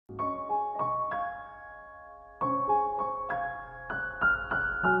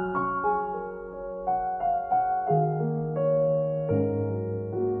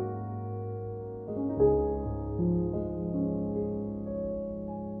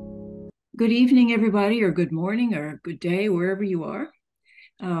Good evening, everybody, or good morning, or good day, wherever you are,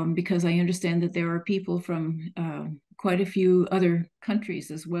 because I understand that there are people from quite a few other countries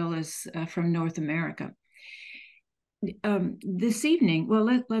as well as from North America. This evening, well,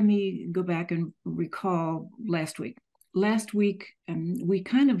 let me go back and recall last week. Last week, we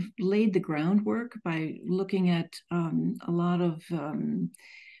kind of laid the groundwork by looking at a lot of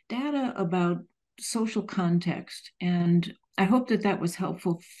data about social context. And I hope that that was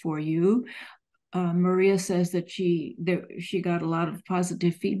helpful for you. Maria says that she got a lot of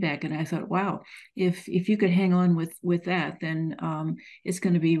positive feedback, and I thought, wow, if you could hang on with that, then it's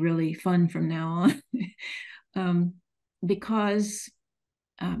going to be really fun from now on. um, because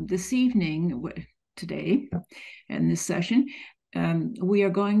this evening, today, and this session, we are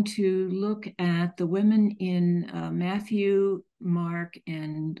going to look at the women in Matthew, Mark,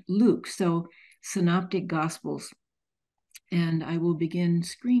 and Luke. So, synoptic gospels. And I will begin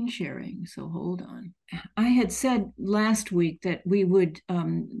screen sharing. So hold on. I had said last week that we would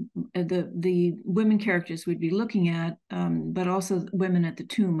the women characters we'd be looking at, but also women at the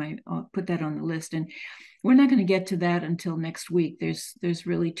tomb. I'll put that on the list, and we're not going to get to that until next week. There's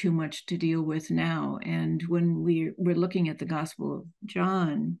really too much to deal with now, and when we're looking at the Gospel of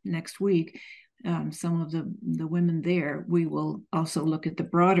John next week. Some of the women there, we will also look at the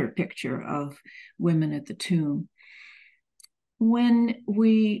broader picture of women at the tomb. When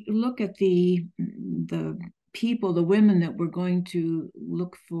we look at the people, the women that we're going to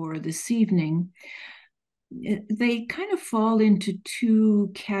look for this evening, they kind of fall into two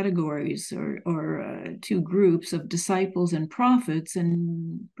categories or two groups of disciples and prophets,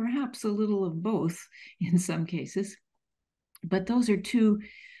 and perhaps a little of both in some cases. But those are two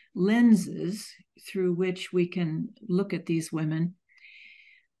lenses through which we can look at these women.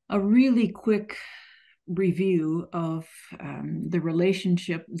 A really quick review of the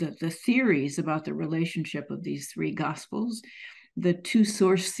relationship, the theories about the relationship of these three gospels. The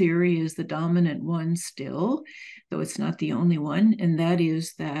two-source theory is the dominant one still, though it's not the only one, and that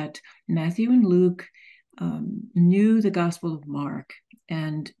is that Matthew and Luke knew the Gospel of Mark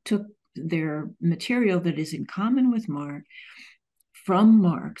and took their material that is in common with Mark from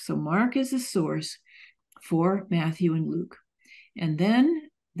Mark. So Mark is a source for Matthew and Luke. And then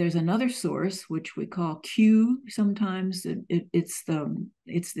there's another source which we call Q sometimes. It's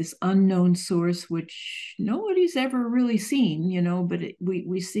this unknown source which nobody's ever really seen, but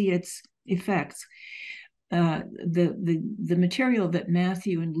we see its effects. The material that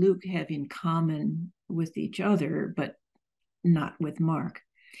Matthew and Luke have in common with each other, but not with Mark.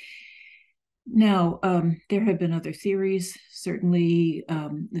 Now, there have been other theories, certainly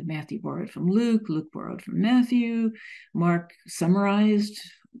that Matthew borrowed from Luke, Luke borrowed from Matthew, Mark summarized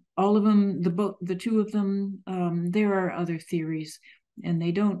all of them, the two of them. There are other theories, and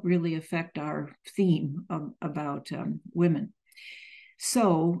they don't really affect our theme about women.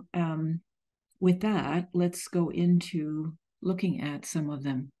 So with that, let's go into looking at some of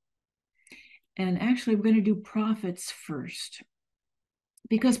them. And actually, we're going to do prophets first,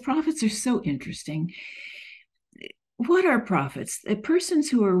 because prophets are so interesting. What are prophets? Persons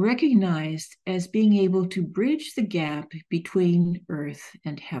who are recognized as being able to bridge the gap between earth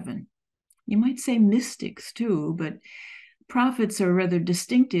and heaven. You might say mystics too, but prophets are rather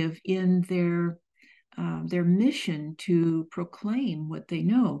distinctive in their mission to proclaim what they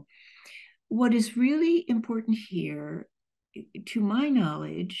know. What is really important here, to my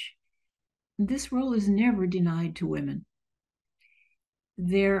knowledge, this role is never denied to women.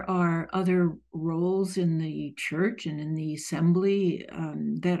 There are other roles in the church and in the assembly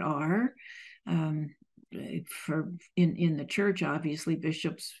that are in the church, obviously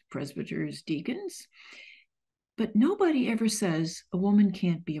bishops, presbyters, deacons, but nobody ever says a woman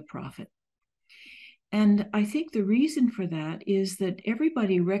can't be a prophet. And I think the reason for that is that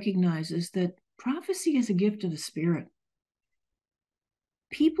everybody recognizes that prophecy is a gift of the Spirit.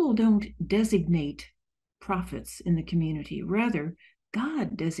 People don't designate prophets in the community. Rather,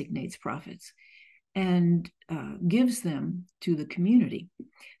 God designates prophets and gives them to the community.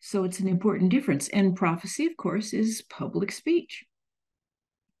 So it's an important difference. And prophecy, of course, is public speech.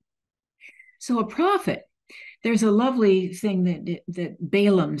 So a prophet, there's a lovely thing that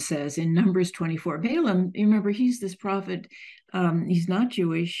Balaam says in Numbers 24. Balaam, you remember, he's this prophet. He's not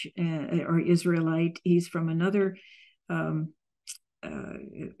Jewish or Israelite. He's from another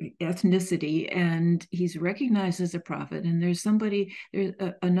ethnicity, and he's recognized as a prophet. And there's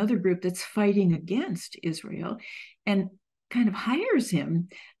another group that's fighting against Israel, and kind of hires him,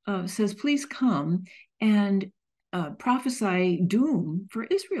 says, please come and prophesy doom for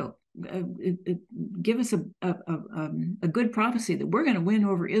Israel. give us a good prophecy that we're going to win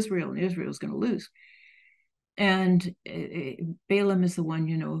over Israel and Israel's going to lose. And Balaam is the one,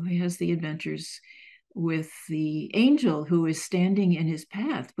 who has the adventures with the angel who is standing in his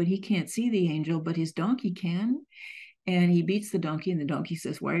path, but he can't see the angel, but his donkey can. And he beats the donkey, and the donkey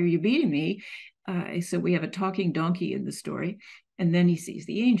says, "Why are you beating me?" So we have a talking donkey in the story, and then he sees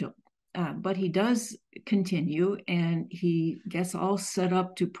the angel. But he does continue, and he gets all set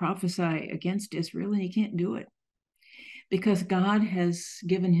up to prophesy against Israel, and he can't do it because God has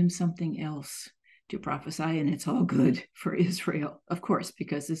given him something else to prophesy, and it's all good for Israel, of course,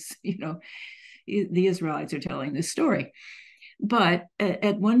 because it's, the Israelites are telling this story. But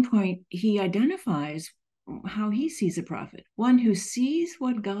at one point, he identifies how he sees a prophet, one who sees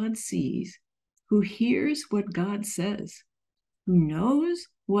what God sees, who hears what God says, who knows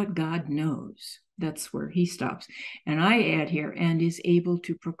what God knows. That's where he stops. And I add here, and is able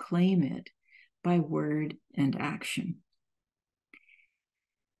to proclaim it by word and action.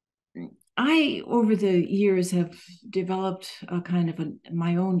 I, over the years, have developed a kind of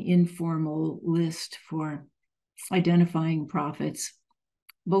my own informal list for identifying prophets,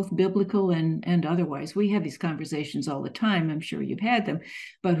 both biblical and otherwise. We have these conversations all the time. I'm sure you've had them,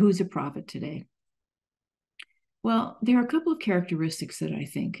 but who's a prophet today? Well, there are a couple of characteristics that I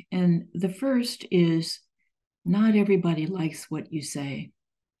think, and the first is not everybody likes what you say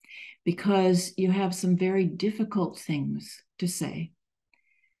because you have some very difficult things to say.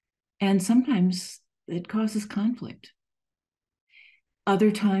 And sometimes it causes conflict.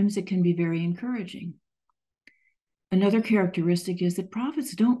 Other times it can be very encouraging. Another characteristic is that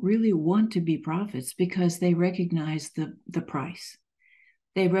prophets don't really want to be prophets because they recognize the price.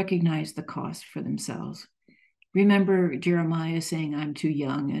 They recognize the cost for themselves. Remember Jeremiah saying, "I'm too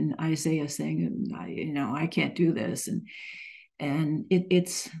young," and Isaiah saying, I can't do this. And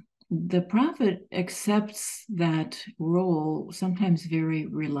it's the prophet accepts that role sometimes very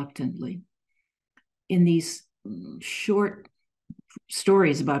reluctantly. In these short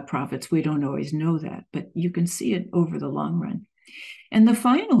stories about prophets, we don't always know that, but you can see it over the long run. And the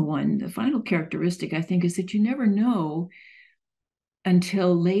final characteristic, I think, is that you never know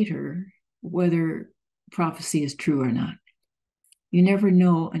until later whether prophecy is true or not. You never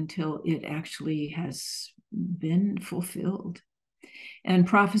know until it actually has been fulfilled. And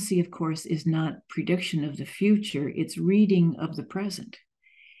prophecy, of course, is not prediction of the future. It's reading of the present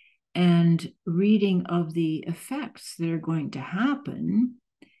and reading of the effects that are going to happen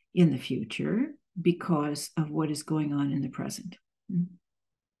in the future because of what is going on in the present.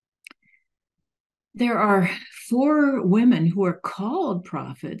 There are 4 women who are called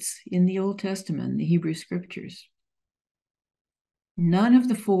prophets in the Old Testament, the Hebrew Scriptures. None of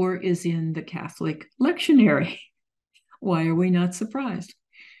the 4 is in the Catholic lectionary. Why are we not surprised?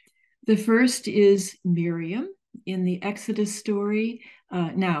 The first is Miriam in the Exodus story.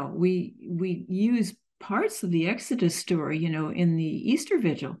 Now, we use parts of the Exodus story, in the Easter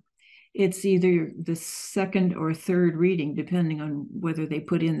Vigil. It's either the second or third reading, depending on whether they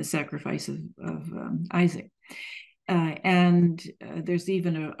put in the sacrifice of Isaac. And there's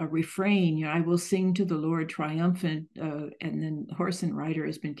even a refrain, "I will sing to the Lord triumphant," and then horse and rider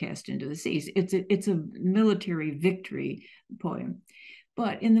has been cast into the seas. It's a military victory poem.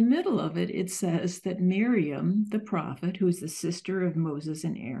 But in the middle of it, it says that Miriam, the prophet, who's the sister of Moses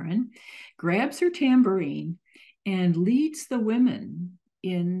and Aaron, grabs her tambourine and leads the women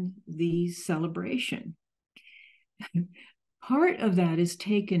in the celebration. Part of that is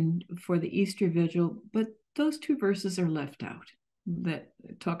taken for the Easter Vigil, but those 2 verses are left out that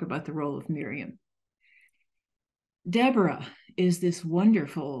talk about the role of Miriam. Deborah is this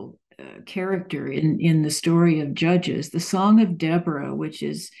wonderful character in the story of Judges. The Song of Deborah, which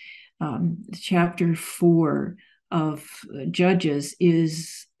is chapter 4 of Judges,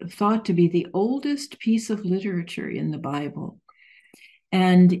 is thought to be the oldest piece of literature in the Bible.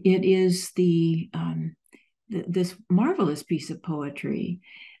 And it is this marvelous piece of poetry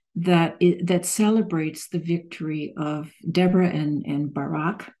that celebrates the victory of Deborah and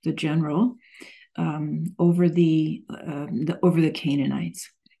Barak, the general, over the Canaanites.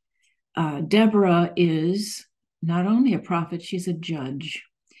 Deborah is not only a prophet, she's a judge.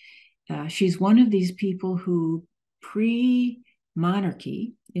 She's one of these people who,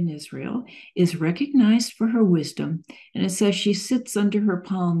 pre-monarchy in Israel, is recognized for her wisdom. And it says she sits under her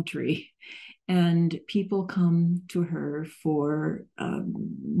palm tree and people come to her for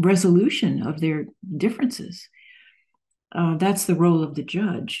resolution of their differences. That's the role of the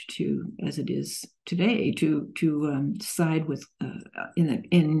judge, as it is today, to side with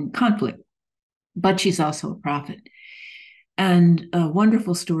in conflict. But she's also a prophet. And a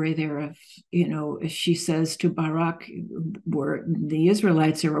wonderful story there of, she says to Barak, where the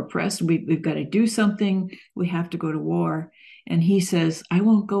Israelites are oppressed, we've got to do something. We have to go to war. And he says, I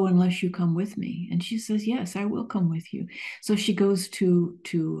won't go unless you come with me. And she says, yes, I will come with you. So she goes to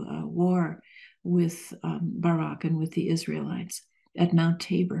war with Barak and with the Israelites at Mount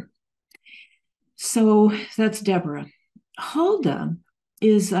Tabor. So that's Deborah. Huldah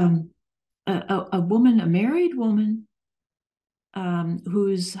is a woman, a married woman,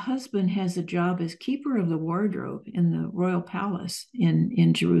 whose husband has a job as keeper of the wardrobe in the royal palace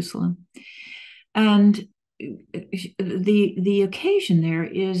in Jerusalem. And the occasion there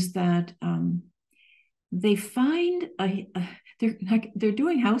is that they find they're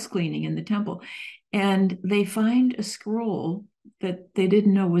doing house cleaning in the temple, and they find a scroll that they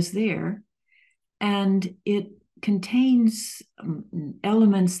didn't know was there, and it contains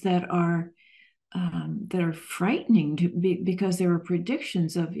elements that are frightening because there are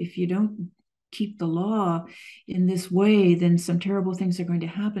predictions of, if you don't keep the law in this way, then some terrible things are going to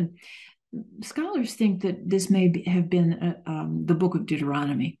happen. Scholars think that this may have been the book of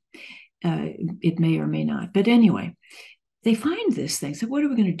Deuteronomy. It may or may not. But anyway, they find this thing. So what are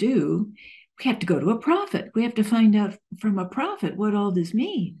we going to do? We have to go to a prophet. We have to find out from a prophet what all this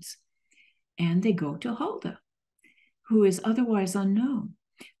means. And they go to Huldah, who is otherwise unknown.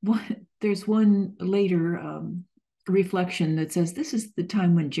 There's one later reflection that says this is the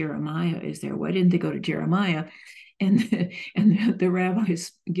time when Jeremiah is there. Why didn't they go to Jeremiah? And the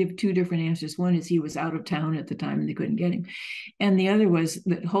rabbis give two different answers. One is he was out of town at the time and they couldn't get him. And the other was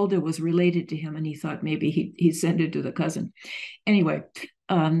that Huldah was related to him and he thought maybe he sent it to the cousin. Anyway,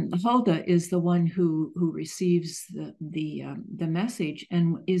 Huldah is the one who receives the message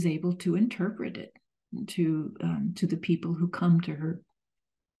and is able to interpret it to the people who come to her.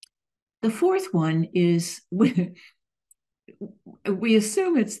 The fourth one is, we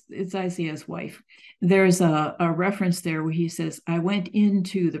assume it's Isaiah's wife. There's a reference there where he says, I went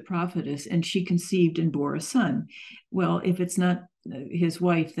into the prophetess and she conceived and bore a son. Well, if it's not his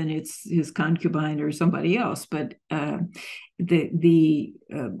wife, then it's his concubine or somebody else. But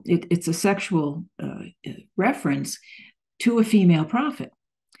it's a sexual reference to a female prophet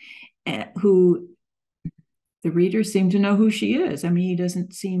who the readers seem to know who she is. I mean, he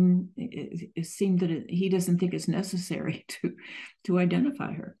doesn't seem that he doesn't think it's necessary to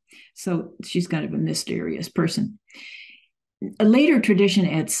identify her. So she's kind of a mysterious person. A later tradition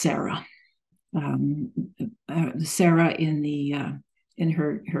adds Sarah. Sarah in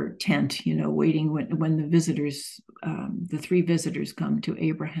her tent, waiting when the visitors, the three visitors come to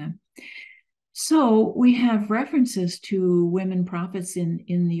Abraham. So we have references to women prophets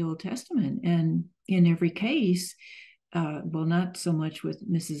in the Old Testament, and in every case, well, not so much with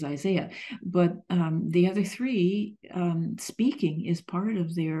Mrs. Isaiah, but the other three, speaking is part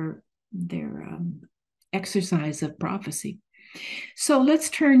of their exercise of prophecy. So let's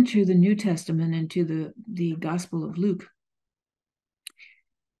turn to the New Testament and to the Gospel of Luke.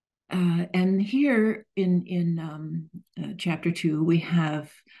 And here in chapter 2, we have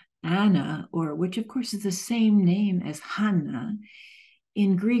Anna, which of course is the same name as Hannah.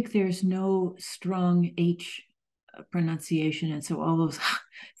 In Greek, there's no strong H pronunciation, and so all those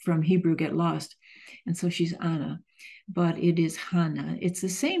from Hebrew get lost. And so she's Anna, but it is Hannah. It's the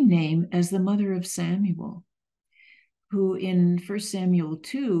same name as the mother of Samuel, who in 1 Samuel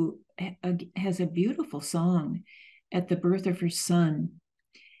 2 has a beautiful song at the birth of her son,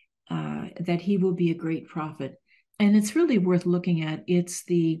 that he will be a great prophet. And it's really worth looking at. It's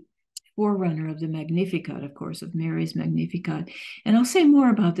the forerunner of the Magnificat, of course, of Mary's Magnificat. And I'll say more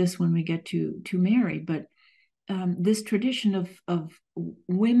about this when we get to Mary, but this tradition of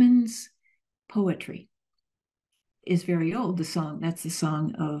women's poetry is very old. That's the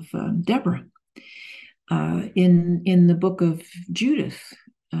song of Deborah. In the book of Judith,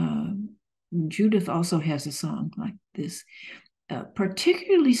 Judith also has a song like this,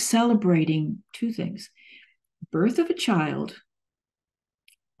 particularly celebrating two things: birth of a child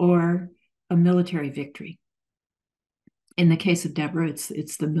or a military victory. In the case of Deborah,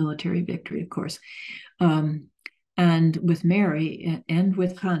 it's the military victory, of course. And with Mary and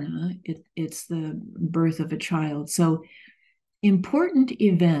with Hannah, it's the birth of a child. So important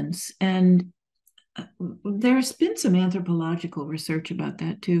events. And there's been some anthropological research about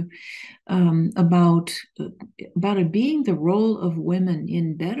that too, about it being the role of women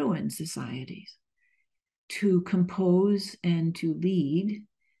in Bedouin societies to compose and to lead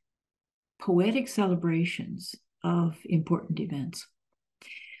poetic celebrations of important events.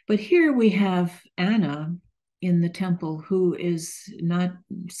 But here we have Anna, in the temple who is not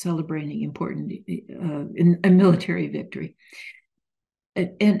celebrating important a military victory.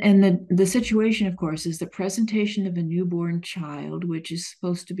 And the situation, of course, is the presentation of a newborn child, which is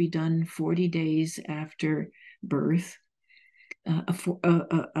supposed to be done 40 days after birth,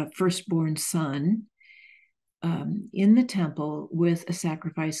 a firstborn son, in the temple with a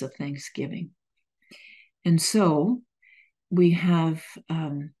sacrifice of thanksgiving. And so we have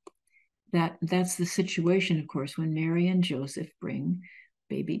that's the situation, of course, when Mary and Joseph bring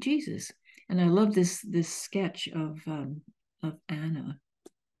baby Jesus. And I love this sketch of Anna.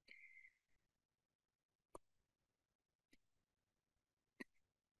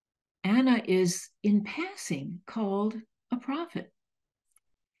 Anna is, in passing, called a prophet.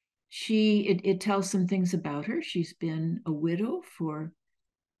 It tells some things about her. She's been a widow for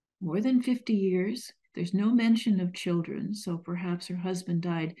more than 50 years. There's no mention of children, so perhaps her husband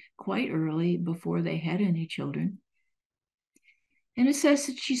died quite early before they had any children. And it says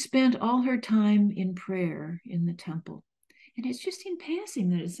that she spent all her time in prayer in the temple. And it's just in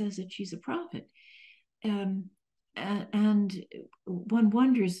passing that it says that she's a prophet. And one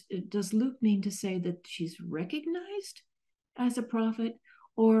wonders, does Luke mean to say that she's recognized as a prophet,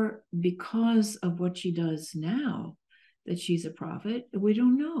 or because of what she does now that she's a prophet? We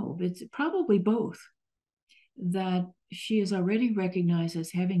don't know. It's probably both, that she is already recognized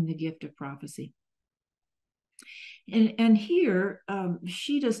as having the gift of prophecy. And here,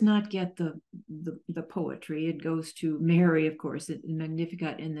 she does not get the poetry. It goes to Mary, of course, in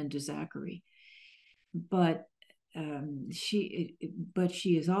Magnificat, and then to Zachary. But she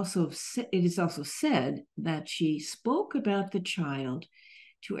is also, it is also said that she spoke about the child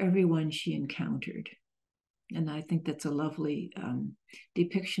to everyone she encountered. And I think that's a lovely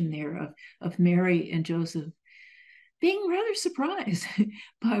depiction there of Mary and Joseph being rather surprised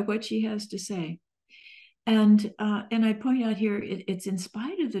by what she has to say. And I point out here, it's in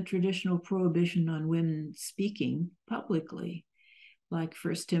spite of the traditional prohibition on women speaking publicly, like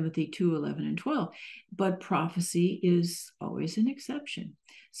 1 Timothy 2:11 and 12. But prophecy is always an exception.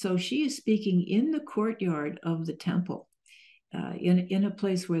 So she is speaking in the courtyard of the temple, in a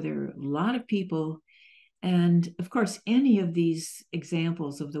place where there are a lot of people. And of course, any of these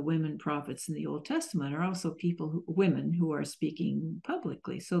examples of the women prophets in the Old Testament are also women who are speaking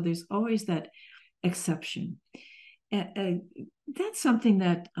publicly. So there's always that exception. That's something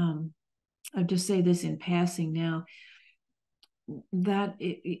that I'll just say this in passing now, that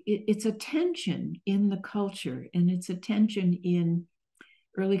it's a tension in the culture, and it's a tension in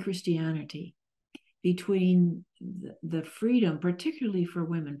early Christianity between the freedom, particularly for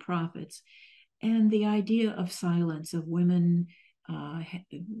women prophets, and the idea of silence, of women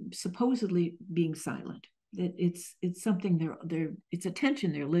supposedly being silent. That it's something it's a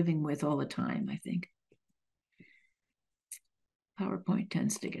tension they're living with all the time, I think. PowerPoint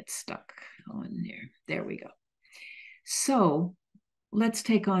tends to get stuck on there. There we go. So let's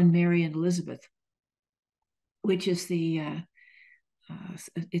take on Mary and Elizabeth, which is it's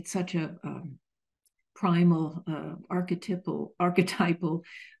such a primal, archetypal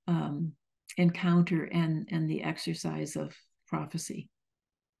encounter and the exercise of prophecy.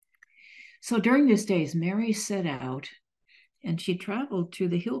 So during these days, Mary set out, and she traveled to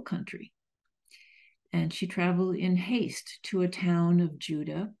the hill country. And she traveled in haste to a town of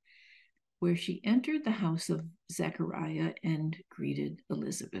Judah, where she entered the house of Zechariah and greeted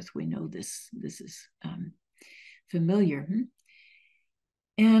Elizabeth. We know this is familiar.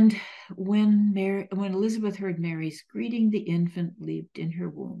 And when Elizabeth heard Mary's greeting, the infant leaped in her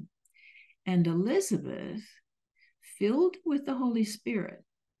womb. And Elizabeth, filled with the Holy Spirit,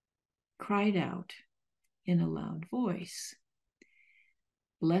 cried out in a loud voice,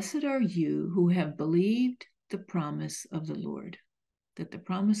 "Blessed are you who have believed the promise of the Lord," that the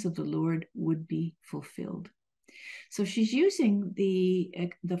promise of the Lord would be fulfilled. So she's using the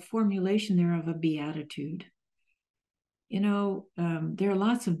formulation there of a beatitude. There are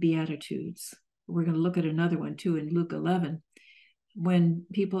lots of beatitudes. We're going to look at another one too in Luke 11. When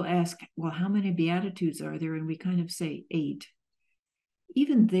people ask, well, how many beatitudes are there? And we kind of say 8.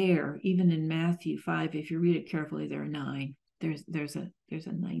 Even in Matthew 5, if you read it carefully, there are 9. There's a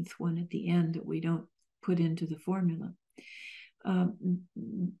 9th one at the end that we don't put into the formula.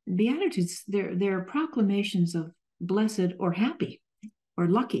 Beatitudes, they're proclamations of blessed or happy or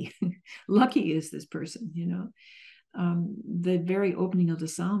lucky. Lucky is this person, The very opening of the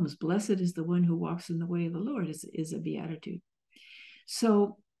Psalms, blessed is the one who walks in the way of the Lord, is a beatitude.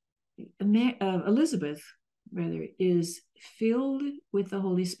 So Elizabeth, rather, is filled with the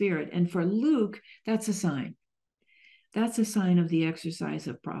Holy Spirit. And for Luke, that's a sign. That's a sign of the exercise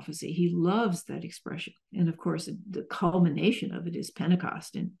of prophecy. He loves that expression. And of course, the culmination of it is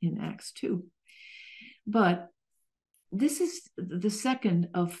Pentecost in Acts 2. But this is the second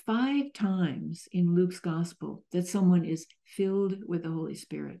of 5 times in Luke's gospel that someone is filled with the Holy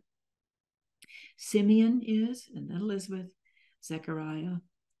Spirit. Simeon is, and then Elizabeth, Zechariah,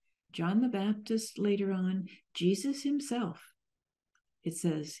 John the Baptist later on, Jesus himself. It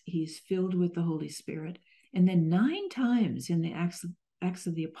says he's filled with the Holy Spirit. And then 9 times in the Acts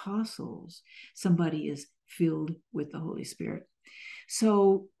of the Apostles, somebody is filled with the Holy Spirit.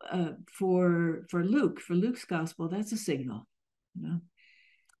 So for Luke's gospel, that's a signal. You know?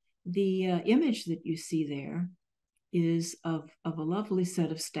 The image that you see there is of a lovely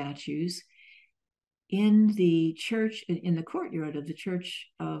set of statues in the church, in the courtyard of the Church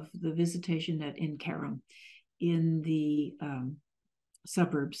of the Visitation in Carolyn, in the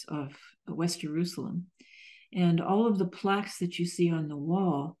suburbs of West Jerusalem. And all of the plaques that you see on the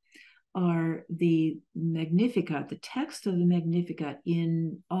wall are the Magnificat, the text of the Magnificat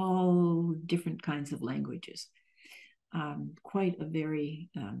in all different kinds of languages. Quite a very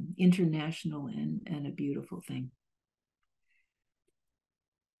international and a beautiful thing.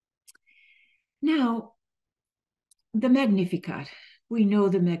 Now, the Magnificat. We know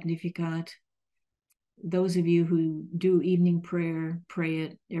the Magnificat. Those of you who do evening prayer, pray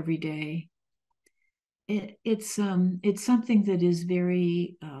it every day. It's something that is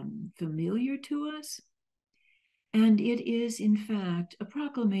very familiar to us, and it is in fact a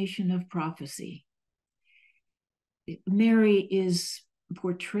proclamation of prophecy. Mary is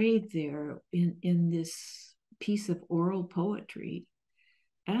portrayed there in this piece of oral poetry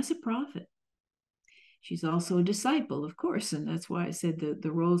as a prophet. She's also a disciple, of course, and that's why I said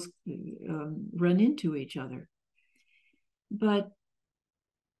the roles run into each other. But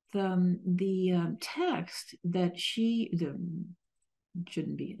the text that shouldn't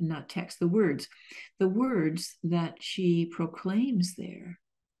be, not text, the words that she proclaims there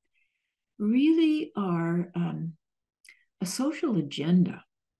really are a social agenda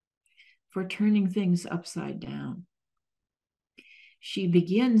for turning things upside down. She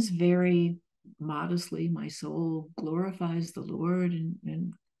begins very modestly, my soul glorifies the Lord,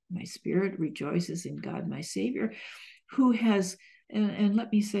 and my spirit rejoices in God, my Savior, who has, and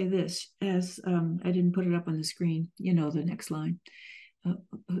let me say this, as I didn't put it up on the screen, you know, the next line,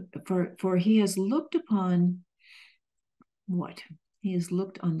 for he has looked upon what? He has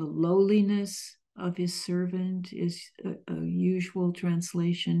looked on the lowliness of his servant, is a usual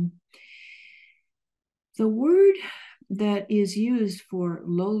translation. The word that is used for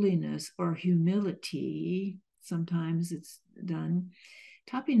lowliness or humility, sometimes it's done,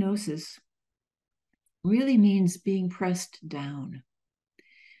 tapinosis, really means being pressed down.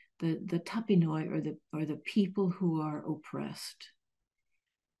 The tapinoi are the people who are oppressed.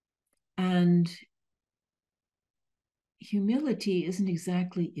 And humility isn't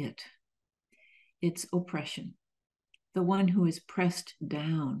exactly it. It's oppression, the one who is pressed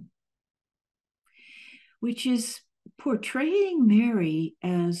down, which is portraying Mary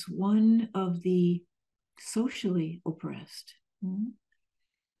as one of the socially oppressed.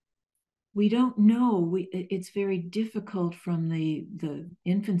 We don't know. It's very difficult from the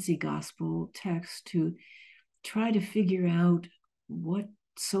infancy gospel text to try to figure out what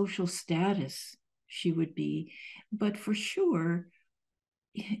social status she would be. But for sure,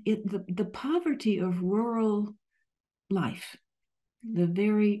 the poverty of rural life, the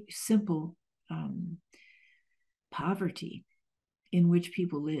very simple poverty in which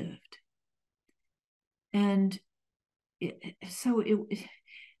people lived. And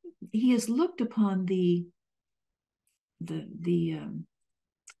he has looked upon the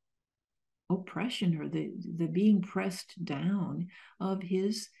oppression or the being pressed down of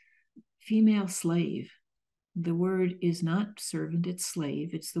his female slave. The word is not servant, it's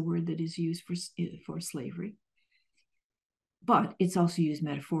slave. It's the word that is used for slavery. But it's also used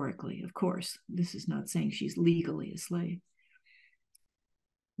metaphorically, of course. This is not saying she's legally a slave.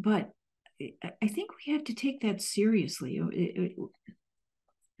 But I think we have to take that seriously.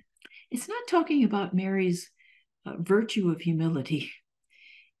 It's not talking about Mary's virtue of humility.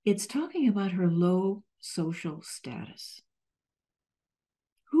 It's talking about her low social status.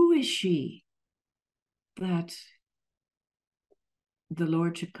 Who is she that the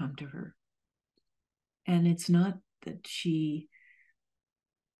Lord should come to her? And it's not that she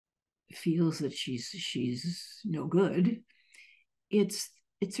feels that she's no good. It's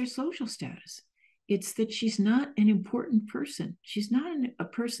her social status. It's that she's not an important person. She's not a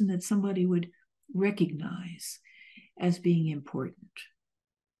person that somebody would recognize as being important.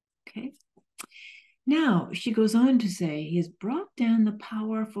 Okay. Now, she goes on to say, he has brought down the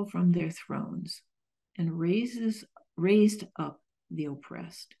powerful from their thrones and raised up the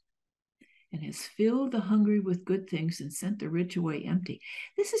oppressed, and has filled the hungry with good things and sent the rich away empty.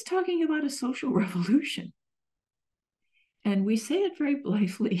 This is talking about a social revolution. And we say it very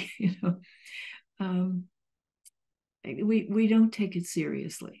blithely, we don't take it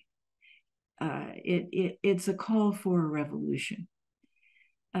seriously. It's a call for a revolution.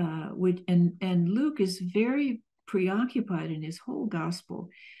 And Luke is very preoccupied in his whole gospel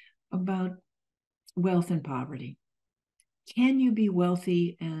about wealth and poverty. Can you be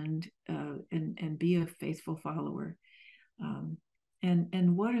wealthy and be a faithful follower?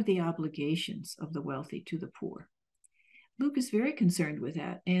 And what are the obligations of the wealthy to the poor? Luke is very concerned with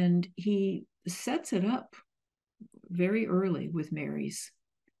that, and he sets it up very early with Mary's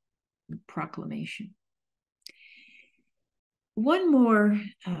proclamation. One more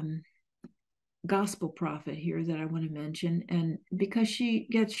gospel prophet here that I want to mention, and because she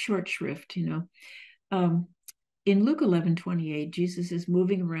gets short shrift, in Luke 11:28, Jesus is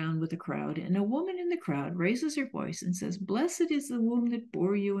moving around with a crowd, and a woman in the crowd raises her voice and says, "Blessed is the womb that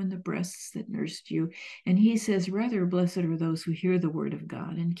bore you and the breasts that nursed you." And he says, "Rather, blessed are those who hear the word of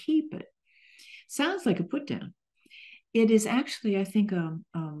God and keep it." Sounds like a put down. It is actually, I think, an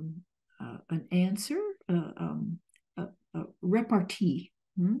answer, a repartee.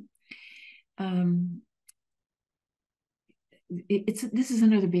 This is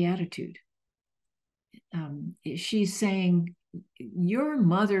another beatitude. She's saying, your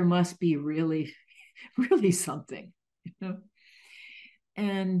mother must be really, really something,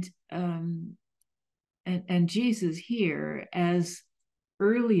 and Jesus here, as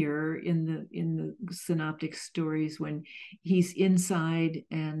earlier in the synoptic stories, when he's inside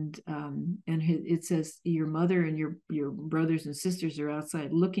and it says your mother and your brothers and sisters are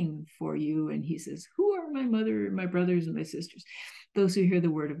outside looking for you, and he says, "Who are my mother and my brothers and my sisters? Those who hear the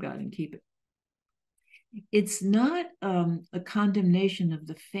word of God and keep it." It's not a condemnation of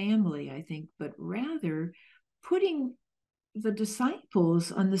the family, I think, but rather putting the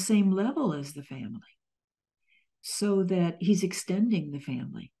disciples on the same level as the family, so that he's extending the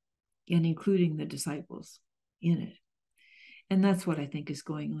family and including the disciples in it. And that's what I think is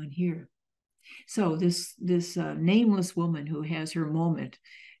going on here. So this nameless woman who has her moment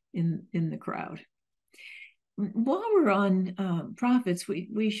in the crowd. While we're on prophets,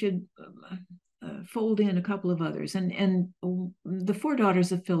 we should fold in a couple of others, and the four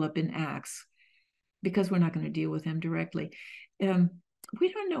daughters of Philip in Acts, because we're not going to deal with them directly.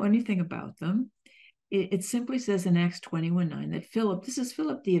 We don't know anything about them. It simply says in Acts 21:9 that Philip, this is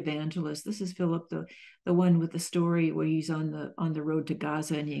Philip the evangelist, this is Philip the one with the story where he's on the road to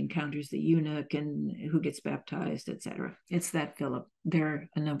Gaza and he encounters the eunuch and who gets baptized, etc. It's that Philip. There are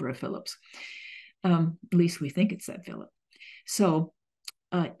a number of Philips. At least we think it's that Philip. So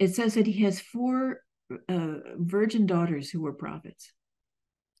it says that he has four virgin daughters who were prophets,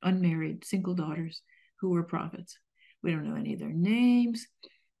 unmarried, single daughters who were prophets. We don't know any of their names.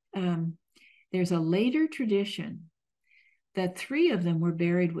 There's a later tradition that three of them were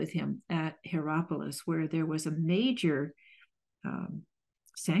buried with him at Hierapolis, where there was a major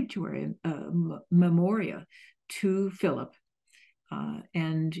sanctuary, memoria to Philip.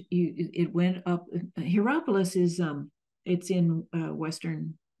 And it went up. Hierapolis is it's in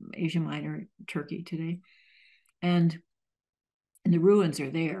Western Asia Minor, Turkey today, and the ruins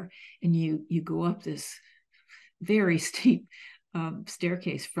are there. And you go up this very steep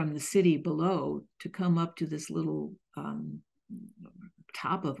staircase from the city below to come up to this little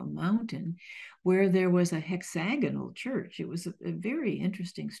top of a mountain where there was a hexagonal church. It was a very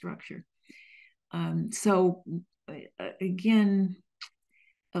interesting structure. So again,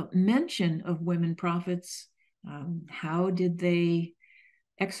 a mention of women prophets. How did they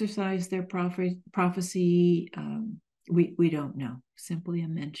exercise their prophecy? We don't know. Simply a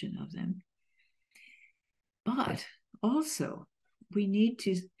mention of them. But also, we need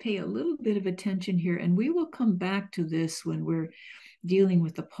to pay a little bit of attention here, and we will come back to this when we're dealing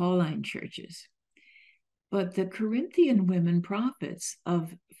with the Pauline churches. But the Corinthian women prophets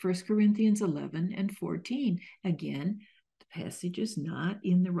of 1 Corinthians 11 and 14, again, the passage is not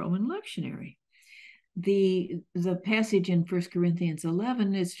in the Roman lectionary. The passage in 1 Corinthians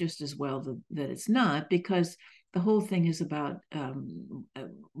 11 is just as well that it's not, because the whole thing is about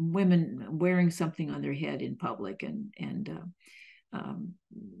women wearing something on their head in public, and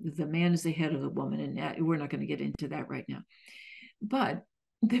the man is the head of the woman, and we're not going to get into that right now. But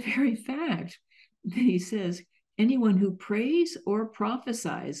the very fact that he says, anyone who prays or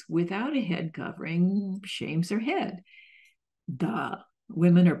prophesies without a head covering shames her head. Duh,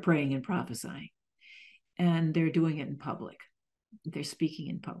 women are praying and prophesying. and they're doing it in public. They're speaking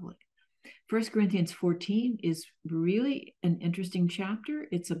in public. 1 Corinthians 14 is really an interesting chapter.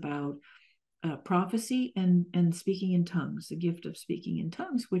 It's about prophecy and speaking in tongues, the gift of speaking in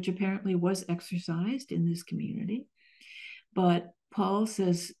tongues, which apparently was exercised in this community. But Paul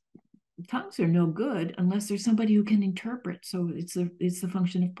says tongues are no good unless there's somebody who can interpret. So it's the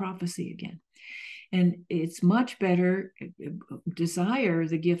function of prophecy again. And it's much better desire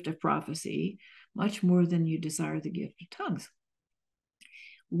the gift of prophecy much more than you desire the gift of tongues.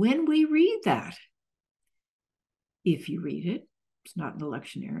 When we read that, if you read it, it's not in the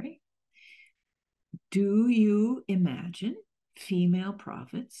lectionary, do you imagine female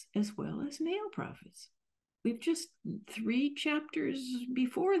prophets as well as male prophets? We've just 3 chapters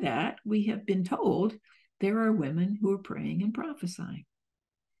before that, we have been told there are women who are praying and prophesying.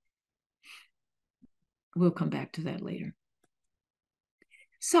 We'll come back to that later.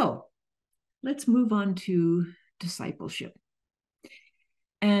 So let's move on to discipleship.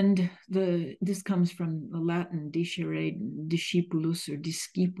 And this comes from the Latin discere, discipulus, or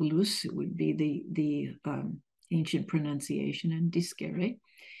discipulus, it would be the ancient pronunciation, and discere.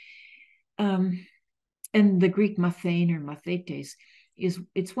 And the Greek mathein or mathetes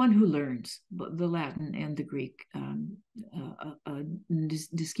it's one who learns. The Latin and the Greek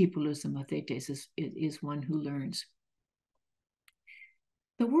discipulus and mathetes is one who learns.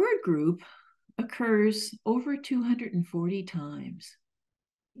 The word group occurs over 240 times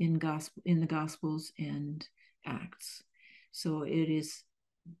in the Gospels and Acts. So it is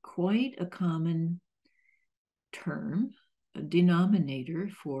quite a common term, a denominator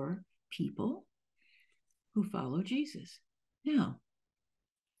for people who follow Jesus. Now,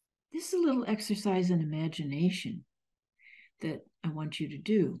 this is a little exercise in imagination that I want you to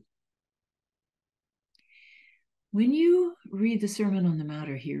do. When you read the Sermon on the Mount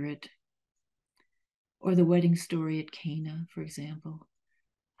or hear it, or the wedding story at Cana, for example,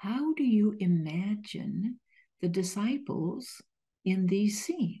 how do you imagine the disciples in these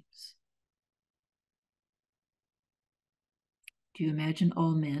scenes? Do you imagine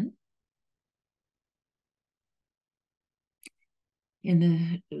all men?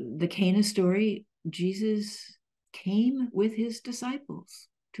 In the Cana story, Jesus came with his disciples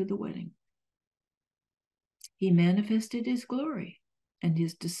to the wedding. He manifested his glory, and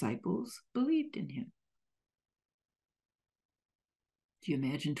his disciples believed in him. Do you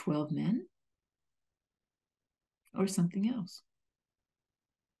imagine 12 men? Or something else?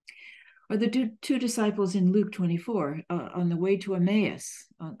 Or the two disciples in Luke 24, on the way to Emmaus,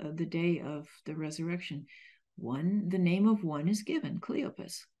 on the day of the resurrection. The name of one is given,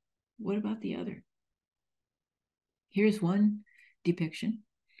 Cleopas. What about the other? Here's one depiction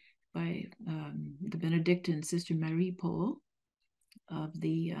by the Benedictine Sister Marie Paul of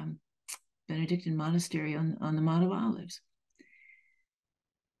the Benedictine monastery on the Mount of Olives.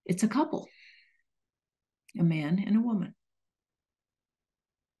 It's a couple, a man and a woman.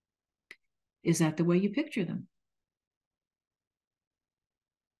 Is that the way you picture them?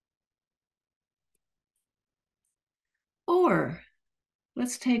 Or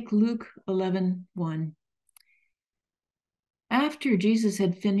let's take Luke 11:1. After Jesus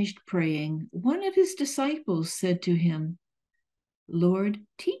had finished praying, one of his disciples said to him, "Lord,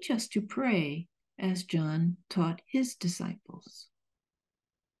 teach us to pray as John taught his disciples."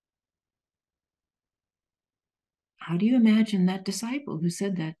 How do you imagine that disciple who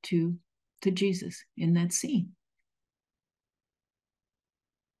said that to Jesus in that scene?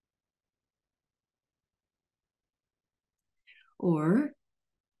 Or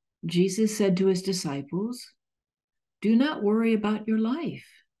Jesus said to his disciples, "Do not worry about your life,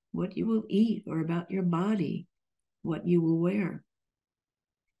 what you will eat, or about your body, what you will wear."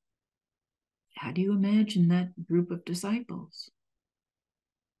 How do you imagine that group of disciples?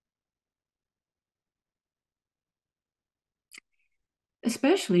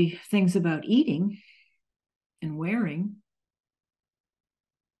 Especially things about eating and wearing.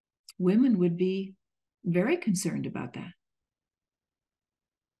 Women would be very concerned about that.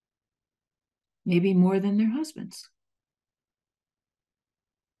 Maybe more than their husbands.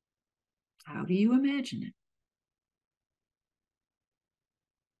 How do you imagine it?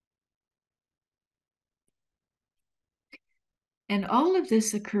 And all of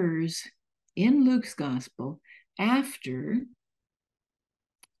this occurs in Luke's gospel after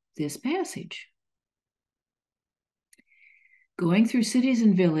this passage. Going through cities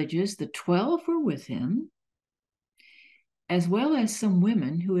and villages, the 12 were with him, as well as some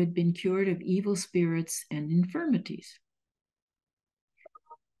women who had been cured of evil spirits and infirmities.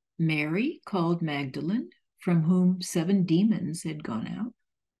 Mary, called Magdalene, from whom 7 demons had gone out.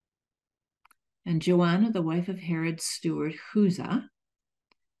 and Joanna, the wife of Herod's steward Chuza,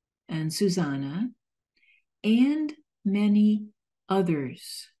 and Susanna, and many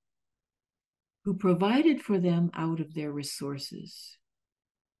others who provided for them out of their resources.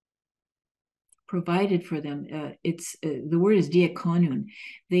 Provided for them. The word is diakonon.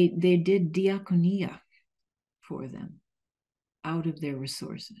 They did diakonia for them out of their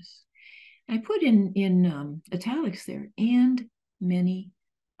resources. I put in italics there, and many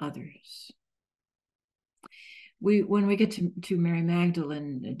others. When we get to Mary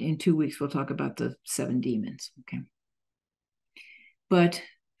Magdalene in 2 weeks, we'll talk about the 7 demons. Okay, but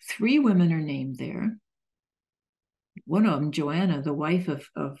 3 women are named there. One of them, Joanna, the wife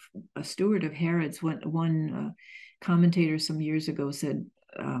of a steward of Herod's. One commentator some years ago said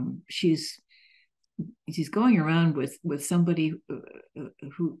she's going around with somebody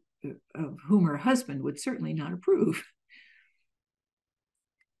who of whom her husband would certainly not approve.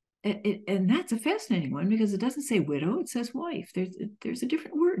 And that's a fascinating one, because it doesn't say widow, it says wife. There's a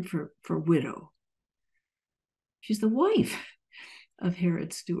different word for widow. She's the wife of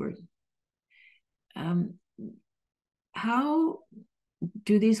Herod's steward. How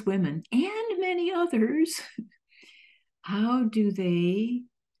do these women and many others, how do they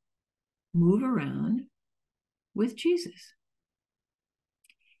move around with Jesus?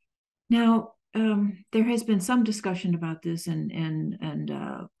 Now, there has been some discussion about this, and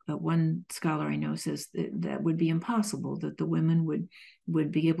one scholar I know says that would be impossible, that the women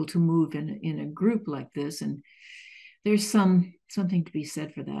would be able to move in a group like this, and there's something to be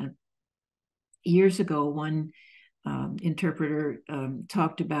said for that. Years ago, one interpreter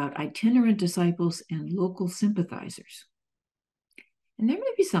talked about itinerant disciples and local sympathizers. And there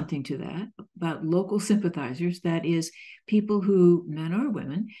may be something to that, about local sympathizers. That is, people who, men or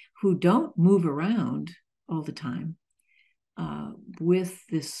women, who don't move around all the time with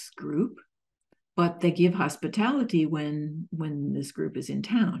this group, but they give hospitality when this group is in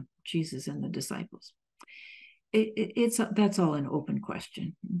town, Jesus and the disciples. That's all an open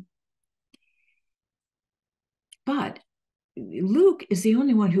question. But Luke is the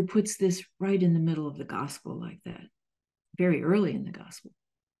only one who puts this right in the middle of the gospel like that, very early in the gospel.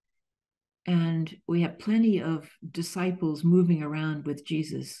 And we have plenty of disciples moving around with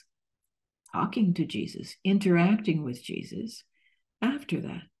Jesus, talking to Jesus, interacting with Jesus after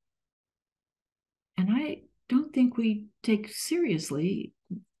that. And I don't think we take seriously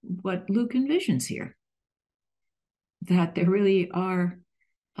what Luke envisions here, that there really are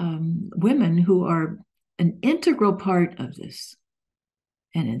women who are an integral part of this.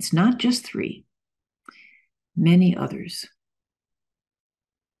 And it's not just 3, many others.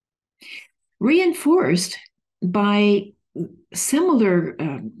 Reinforced by similar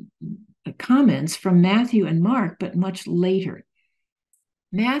comments from Matthew and Mark, but much later.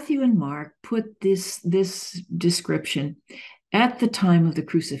 Matthew and Mark put this description at the time of the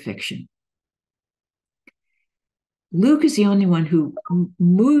crucifixion. Luke is the only one who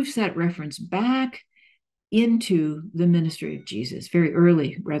moves that reference back into the ministry of Jesus, rather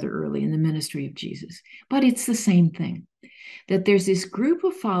early in the ministry of Jesus. But it's the same thing, that there's this group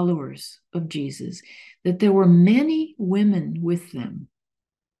of followers of Jesus, that there were many women with them,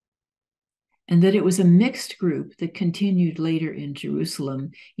 and that it was a mixed group that continued later in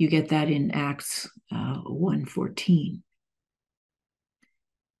Jerusalem. You get that in Acts 1:14.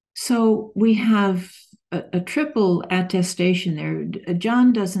 So we have a triple attestation there.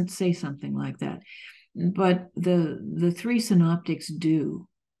 John doesn't say something like that, but the 3 synoptics do,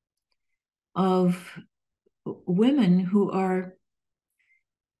 of women who are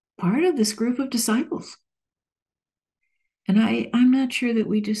part of this group of disciples. And I'm not sure that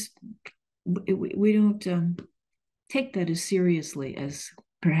we don't take that as seriously as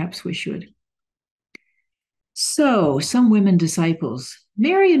perhaps we should. So, some women disciples,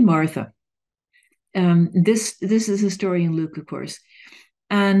 Mary and Martha. This is a story in Luke, of course.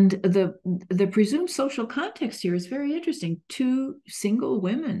 And the presumed social context here is very interesting. 2 single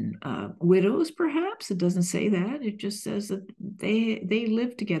women, widows perhaps. It doesn't say that. It just says that they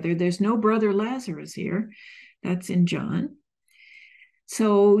live together. There's no brother Lazarus here. That's in John.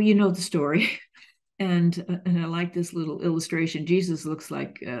 So you know the story. And I like this little illustration. Jesus looks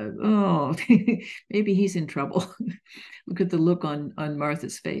like, maybe he's in trouble. Look at the look on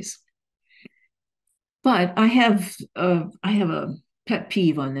Martha's face. But I have a pet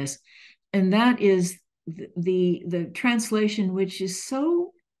peeve on this, and that is the translation, which is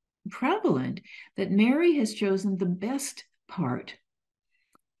so prevalent, that Mary has chosen the best part.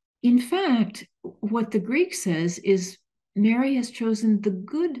 In fact, what the Greek says is Mary has chosen the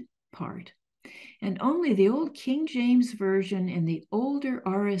good part. And only the old King James Version and the older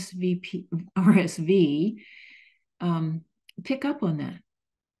RSV pick up on that.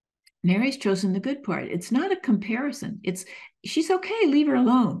 Mary's chosen the good part. It's not a comparison. She's okay, leave her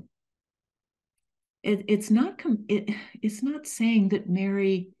alone. It's not saying that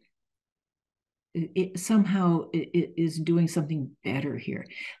Mary somehow is doing something better here.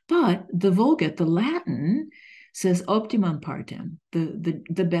 But the Vulgate, the Latin, says optimum partem,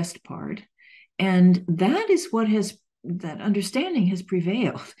 the best part. And that is that understanding has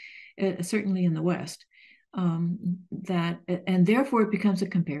prevailed, certainly in the West. And therefore it becomes a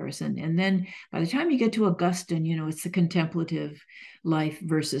comparison. And then by the time you get to Augustine, it's the contemplative life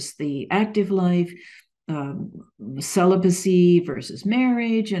versus the active life, celibacy versus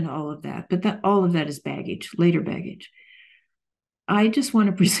marriage, and all of that. But all of that is baggage, later baggage. I just want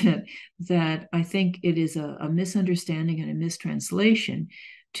to present that I think it is a misunderstanding and a mistranslation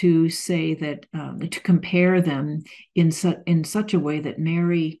to say that, to compare them in such a way that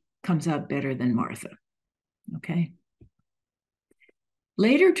Mary comes out better than Martha. Okay.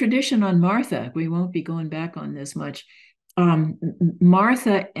 Later tradition on Martha, we won't be going back on this much.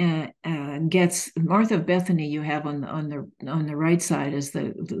 Martha Martha of Bethany you have on the right side as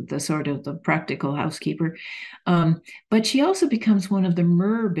the sort of the practical housekeeper, but she also becomes one of the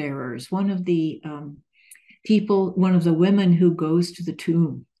myrrh bearers, one of the one of the women who goes to the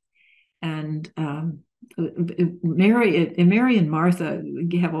tomb. And Mary and Martha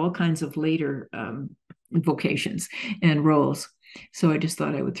have all kinds of later vocations and roles. So I just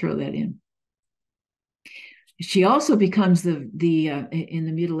thought I would throw that in. She also becomes in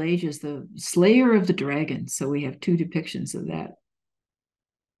the Middle Ages, the slayer of the dragon. So we have two depictions of that.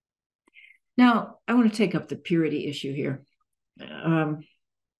 Now, I want to take up the purity issue here.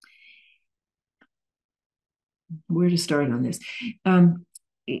 Where to start on this?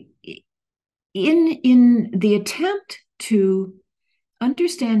 In the attempt to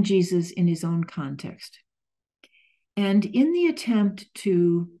understand Jesus in his own context, and in the attempt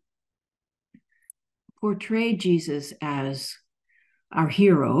to portray Jesus as our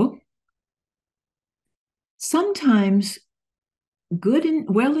hero, sometimes good and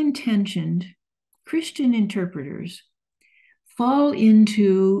well-intentioned Christian interpreters fall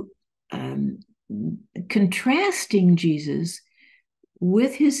into contrasting Jesus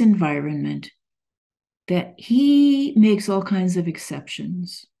with his environment, that he makes all kinds of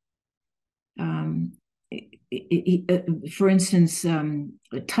exceptions. For instance,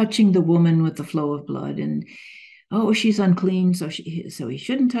 touching the woman with the flow of blood, and she's unclean, so he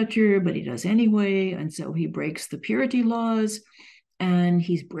shouldn't touch her, but he does anyway, and so he breaks the purity laws, and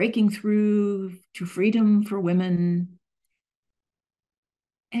he's breaking through to freedom for women.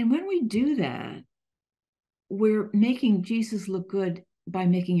 And when we do that, we're making Jesus look good by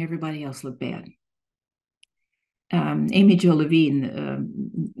making everybody else look bad. Amy Jo Levine,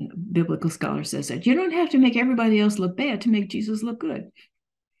 biblical scholar, says that you don't have to make everybody else look bad to make Jesus look good.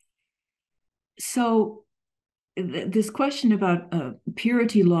 So this question about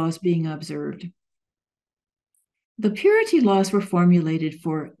purity laws being observed, the purity laws were formulated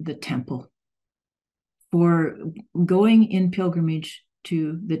for the temple, for going in pilgrimage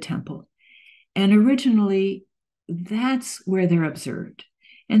to the temple. And originally, that's where they're observed.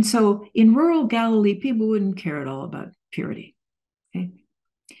 And so in rural Galilee, people wouldn't care at all about purity. Okay.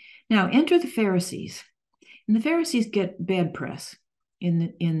 Now enter the Pharisees. And the Pharisees get bad press in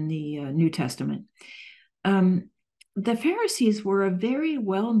the New Testament. The Pharisees were a very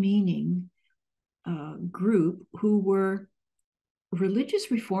well-meaning group who were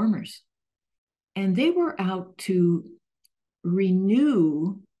religious reformers. And they were out to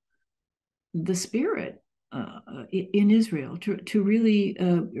renew the spirit in Israel, to really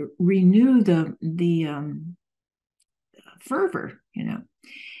renew the fervor,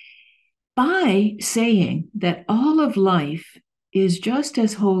 by saying that all of life is just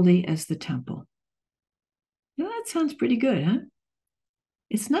as holy as the temple. Now that sounds pretty good, huh?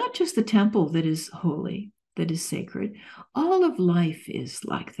 It's not just the temple that is holy, that is sacred. All of life is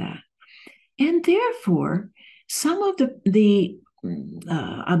like that. And therefore, some of the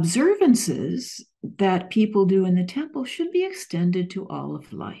observances that people do in the temple should be extended to all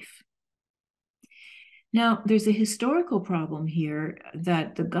of life. Now, there's a historical problem here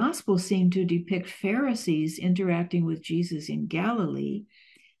that the Gospels seem to depict Pharisees interacting with Jesus in Galilee,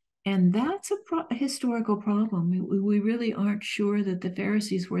 and that's a historical problem. We really aren't sure that the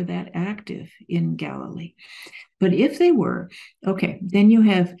Pharisees were that active in Galilee. But if they were, okay, then you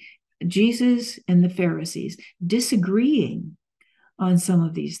have Jesus and the Pharisees disagreeing on some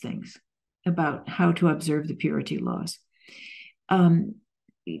of these things about how to observe the purity laws.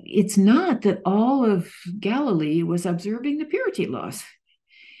 it's not that all of Galilee was observing the purity laws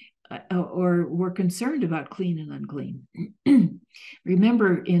or were concerned about clean and unclean.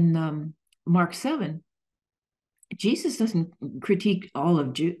 Remember in Mark 7, Jesus doesn't critique all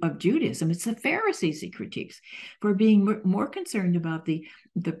of Judaism. It's the Pharisees he critiques for being more concerned about the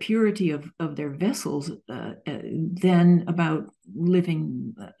purity of their vessels than about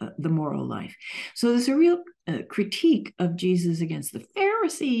living the moral life. So there's a real critique of Jesus against the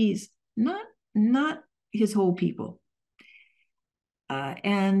Pharisees, not his whole people.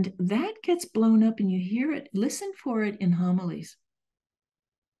 And that gets blown up, and you hear it. Listen for it in homilies.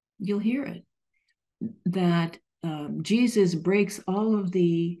 You'll hear it. That Jesus breaks all of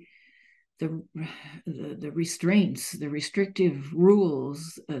the restraints, the restrictive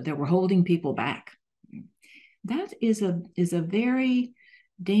rules that were holding people back. That is a very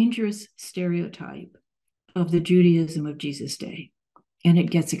dangerous stereotype of the Judaism of Jesus' day, and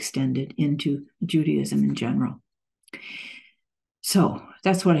it gets extended into Judaism in general. So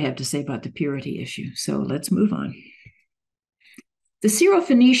that's what I have to say about the purity issue. So let's move on. The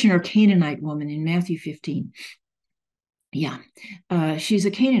Syrophoenician or Canaanite woman in Matthew 15. Yeah, she's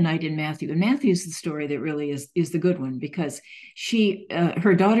a Canaanite in Matthew, and Matthew is the story that really is the good one, because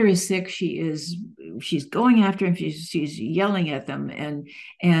her daughter is sick. She's going after him. She's yelling at them, and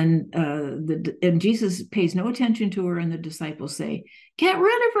Jesus pays no attention to her, and the disciples say, "Get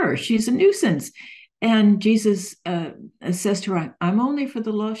rid of her. She's a nuisance." And Jesus says to her, "I'm only for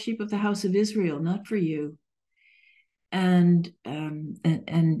the lost sheep of the house of Israel, not for you." And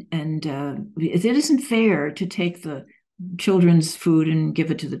it isn't fair to take the children's food and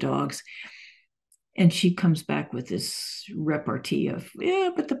give it to the dogs. And she comes back with this repartee of, yeah,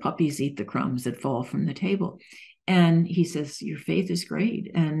 but the puppies eat the crumbs that fall from the table. And he says, your faith is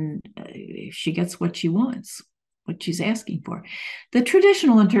great. And she gets what she wants, what she's asking for. The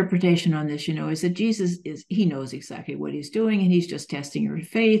traditional interpretation on this, is that Jesus he knows exactly what he's doing, and he's just testing her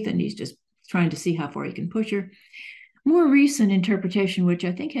faith, and he's just trying to see how far he can push her. More recent interpretation, which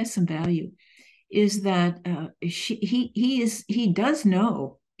I think has some value, is that he does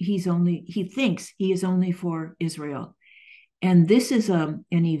know he thinks he is only for Israel, and this is an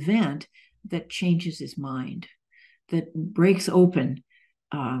event that changes his mind, that breaks open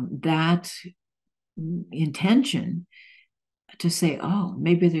that intention to say, oh,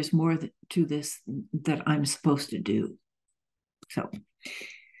 maybe there's more to this that I'm supposed to do. So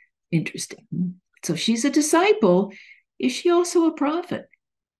interesting. So she's a disciple. Is she also a prophet?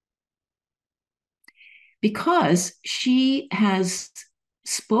 Because she has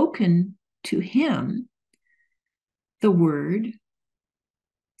spoken to him the word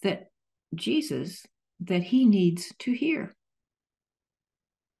that he needs to hear.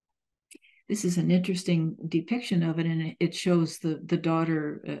 This is an interesting depiction of it, and it shows the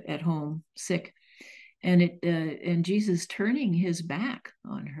daughter at home sick, and Jesus turning his back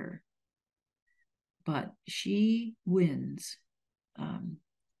on her. But she wins.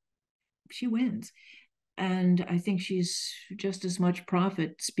 She wins. And I think she's just as much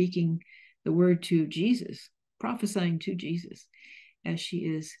prophet, speaking the word to Jesus, prophesying to Jesus, as she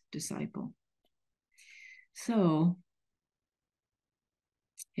is disciple. So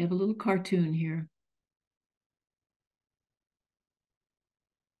I have a little cartoon here.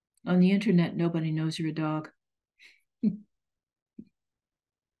 On the internet, nobody knows you're a dog.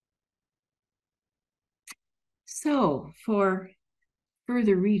 So for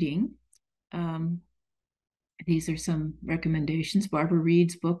further reading, these are some recommendations. Barbara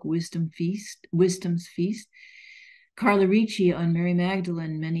Reed's book, Wisdom's Feast. Carla Ricci on Mary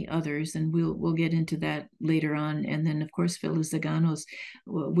Magdalene, many others, and we'll get into that later on. And then, of course, Phyllis Zagano's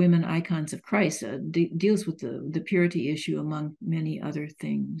Women Icons of Christ deals with the purity issue, among many other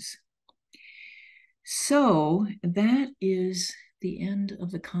things. So that is the end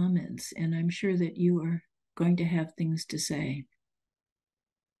of the comments, and I'm sure that you are going to have things to say.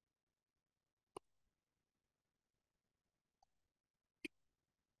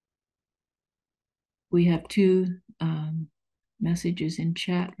 We have two messages in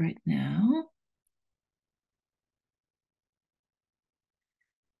chat right now.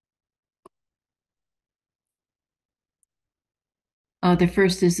 The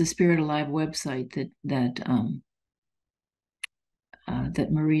first is the Spirit Alive website that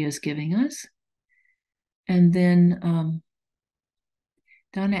Maria is giving us. And then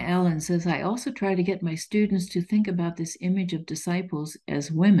Donna Allen says, I also try to get my students to think about this image of disciples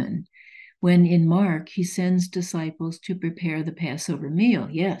as women, when in Mark, he sends disciples to prepare the Passover meal.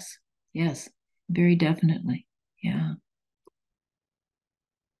 Yes, very definitely. Yeah.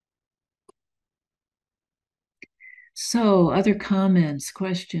 So, other comments,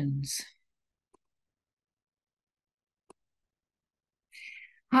 questions?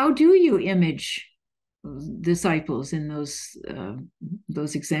 How do you image disciples in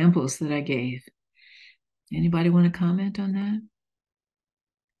those examples that I gave? Anybody want to comment on that?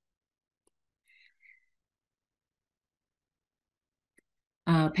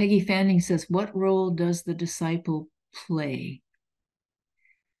 Peggy Fanning says, what role does the disciple play?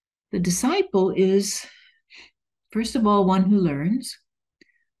 The disciple is, first of all, one who learns,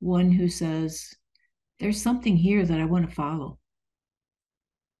 one who says, there's something here that I want to follow.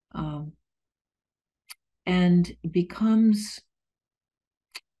 And becomes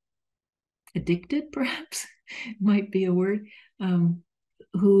addicted, perhaps might be a word,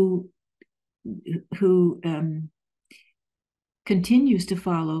 who continues to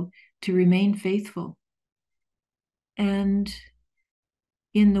follow, to remain faithful. And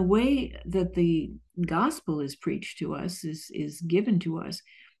in the way that the gospel is preached to us, is given to us,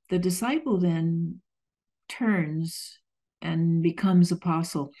 the disciple then turns and becomes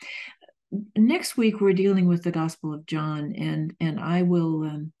apostle. Next week, we're dealing with the Gospel of John, and I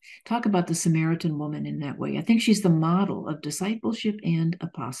will talk about the Samaritan woman in that way. I think she's the model of discipleship and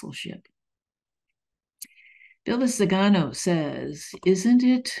apostleship. Phyllis Zagano says, isn't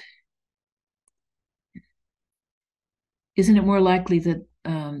it more likely that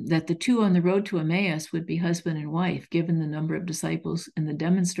that the two on the road to Emmaus would be husband and wife, given the number of disciples and the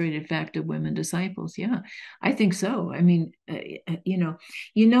demonstrated fact of women disciples? Yeah, I think so. I mean,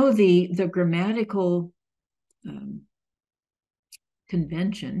 the grammatical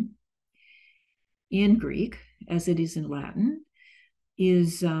convention in Greek, as it is in Latin,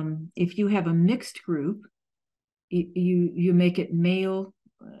 is if you have a mixed group, you make it male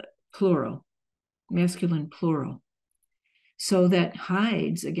plural, masculine plural. So that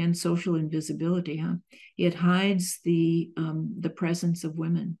hides, again, social invisibility, huh? It hides the presence of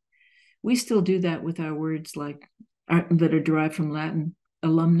women. We still do that with our words like that are derived from Latin,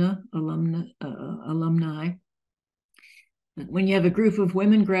 alumni. When you have a group of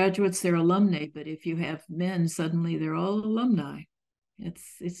women graduates, they're alumni, but if you have men, suddenly they're all alumni.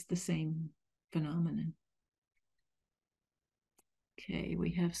 It's the same phenomenon. Okay,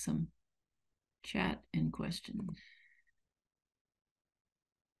 we have some chat and questions.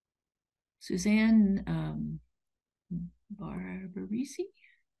 Suzanne Barbarisi?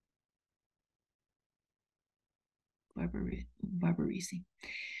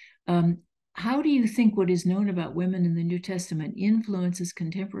 How do you think what is known about women in the New Testament influences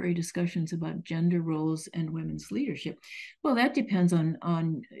contemporary discussions about gender roles and women's leadership? Well, that depends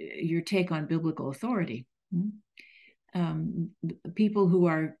on your take on biblical authority. People who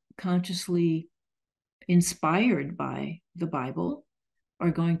are consciously inspired by the Bible are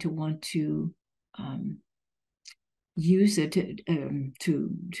going to want to use it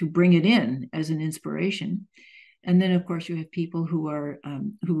to bring it in as an inspiration. And then, of course, you have people who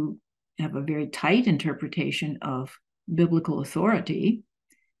have a very tight interpretation of biblical authority.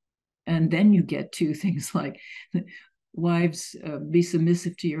 And then you get to things like, wives, be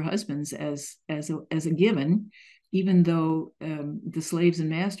submissive to your husbands as a given, even though the slaves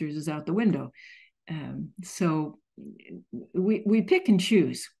and masters is out the window. So we pick and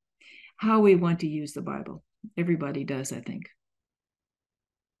choose how we want to use the Bible. Everybody does, I think.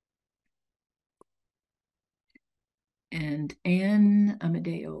 And Anne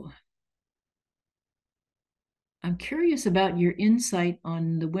Amadeo, I'm curious about your insight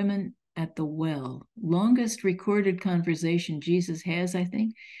on the women at the well. Longest recorded conversation Jesus has, I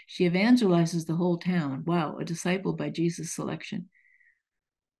think. She evangelizes the whole town. Wow, a disciple by Jesus' selection.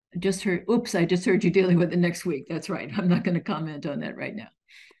 I just heard you dealing with it next week. That's right. I'm not going to comment on that right now.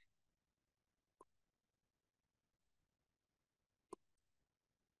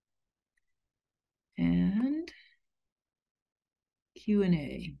 And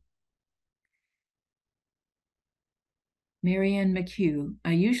Q&A. Marianne McHugh,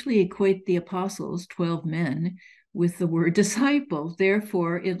 I usually equate the apostles, 12 men, with the word disciple.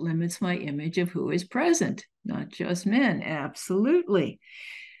 Therefore, it limits my image of who is present, not just men. Absolutely.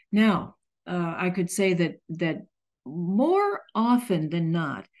 Now, I could say that more often than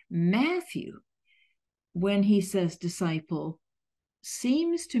not, Matthew, when he says disciple,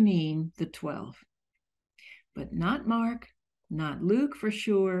 seems to mean the 12, but not Mark, not Luke for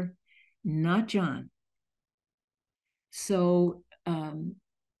sure, not John. So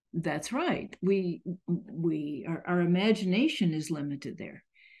that's right. Our imagination is limited there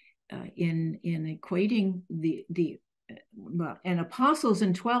in equating the and apostles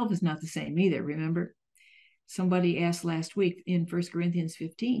and 12 is not the same either. Remember, somebody asked last week in 1 Corinthians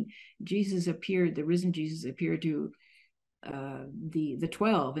 15, Jesus appeared, the risen Jesus appeared to the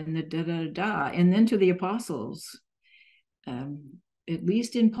 12 and the da-da-da, and then to the apostles. At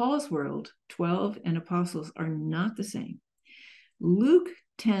least in Paul's world, 12 and apostles are not the same. Luke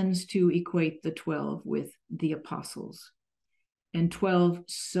tends to equate the 12 with the apostles. And 12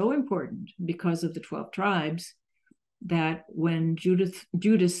 so important because of the 12 tribes that when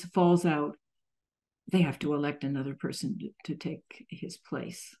Judas falls out, they have to elect another person to take his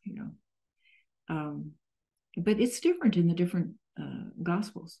place, you know. But it's different in the different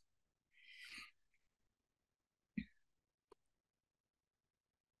Gospels.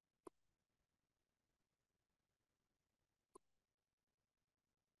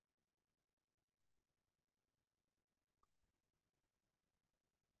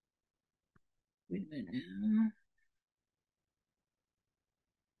 Wait a minute now.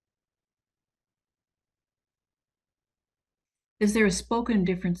 Is there a spoken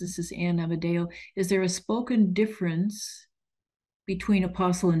difference? This is Anne Amadeo. Is there a spoken difference between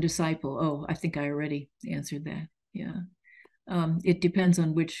apostle and disciple? Oh, I think I already answered that. Yeah. It depends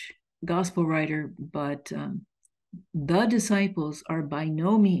on which gospel writer, but the disciples are by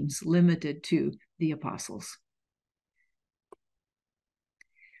no means limited to the apostles.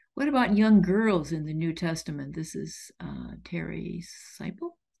 What about young girls in the New Testament? This is Terry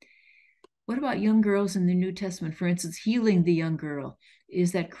Seipel. What about young girls in the New Testament? For instance, healing the young girl.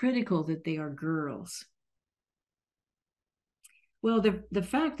 Is that critical that they are girls? Well, the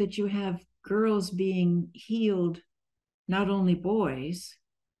fact that you have girls being healed, not only boys,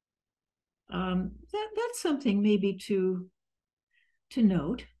 that's something maybe to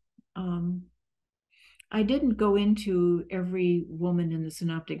note. I didn't go into every woman in the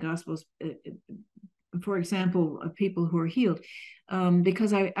Synoptic Gospels, for example, of people who are healed,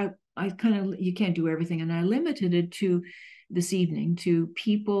 because I kind of, you can't do everything, and I limited it to this evening to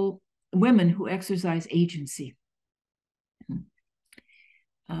people, women who exercise agency,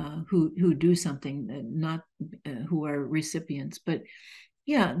 who do something, not who are recipients. But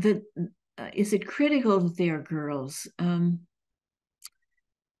yeah, is it critical that they are girls?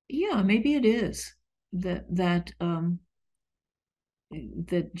 Yeah, maybe it is that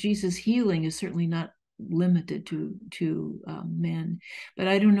Jesus' healing is certainly not limited to men, but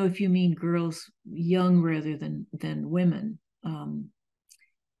I don't know if you mean girls young rather than women.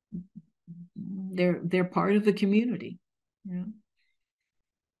 They're part of the community. Yeah.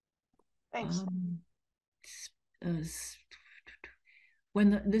 Thanks. This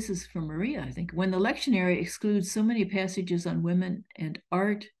is from Maria, I think. When the lectionary excludes so many passages on women and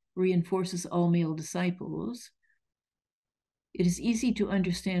art reinforces all male disciples, it is easy to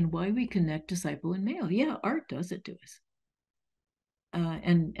understand why we connect disciple and male. Yeah, art does it to us.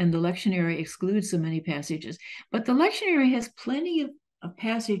 And the lectionary excludes so many passages, but the lectionary has plenty of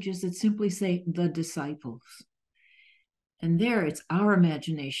passages that simply say the disciples. And there it's our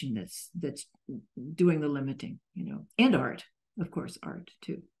imagination that's doing the limiting, you know, and art, of course, art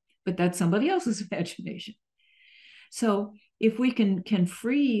too. But that's somebody else's imagination. So if we can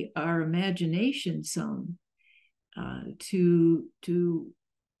free our imagination some to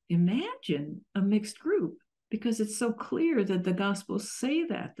imagine a mixed group, because it's so clear that the Gospels say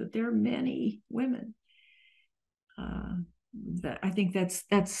that there are many women. That I think that's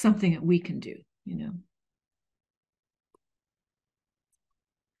something that we can do, you know.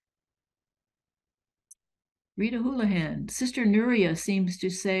 Rita Houlihan, Sister Nuria seems to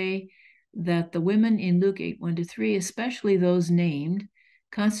say that the women in Luke 8:1-3, especially those named,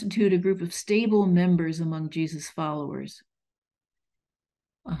 constitute a group of stable members among Jesus' followers.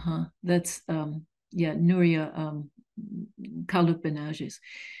 That's yeah, Nuria Kaluk Benages.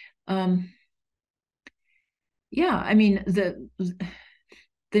 Yeah, I mean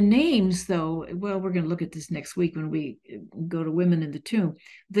the names, though, well, we're going to look at this next week when we go to women in the tomb.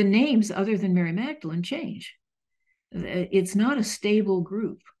 The names, other than Mary Magdalene, change. It's not a stable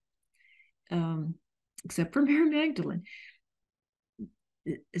group, except for Mary Magdalene.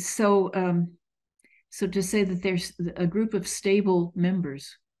 So to say that there's a group of stable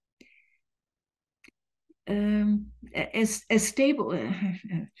members, as stable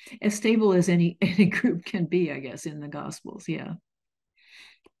as any group can be, I guess, in the Gospels. Yeah.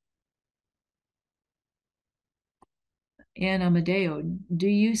 And Amadeo, do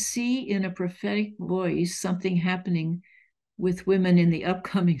you see in a prophetic voice something happening with women in the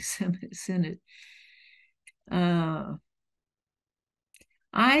upcoming synod? I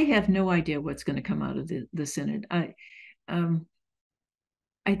have no idea what's going to come out of the synod. I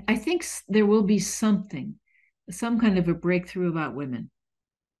think there will be some kind of a breakthrough about women.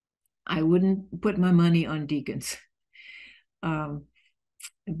 I wouldn't put my money on deacons.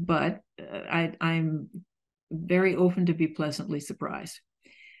 But I'm very open to be pleasantly surprised.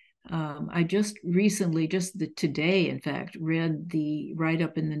 I just recently, today, in fact, read the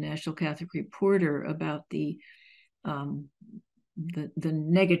write-up in the National Catholic Reporter about the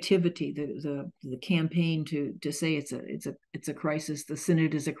negativity, the campaign to say it's a crisis, the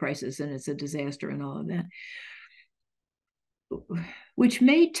synod is a crisis and it's a disaster and all of that, which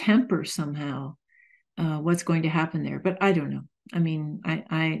may temper somehow what's going to happen there. But I don't know. I mean,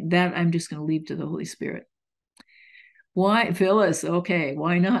 I'm just going to leave to the Holy Spirit. Why, Phyllis? Okay,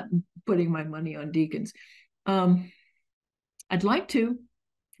 why not putting my money on deacons? I'd like to,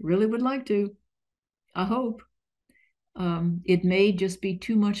 really would like to. I hope. It may just be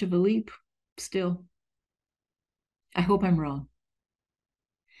too much of a leap still. I hope I'm wrong.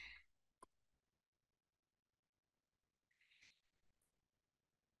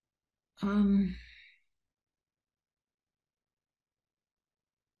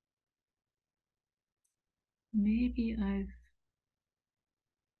 Maybe I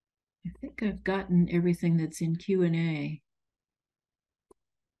think I've gotten everything that's in Q&A.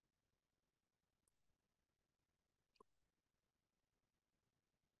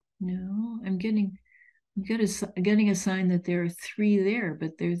 No, I'm getting a sign that there are 3 there,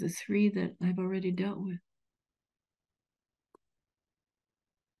 but they're the 3 that I've already dealt with.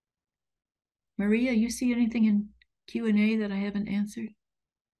 Maria, you see anything in Q&A that I haven't answered?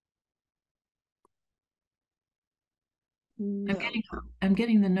 No. I'm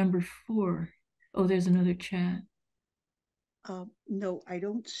getting the number 4. Oh, there's another chat. No, I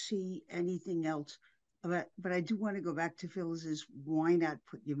don't see anything else. But I do want to go back to Phyllis's why not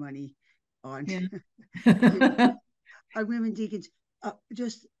put your money on, on women deacons.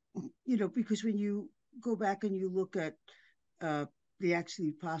 Just, because when you go back and you look at the Acts of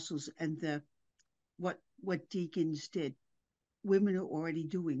the Apostles and what deacons did, women are already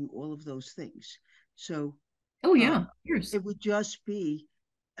doing all of those things. So, oh yeah, years. It would just be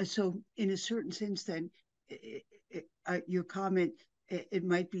so. In a certain sense, then your comment, it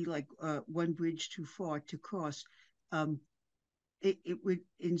might be like one bridge too far to cross. It would,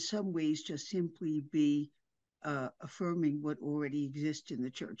 in some ways, just simply be affirming what already exists in the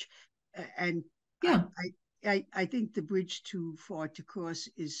church, and yeah. I think the bridge too far to cross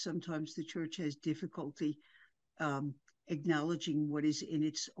is sometimes the church has difficulty acknowledging what is in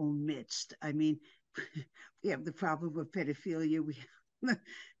its own midst. I mean, we have the problem of pedophilia. We have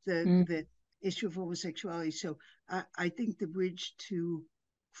the issue of homosexuality. So I think the bridge too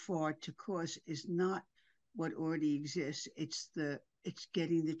far to cross is not what already exists. It's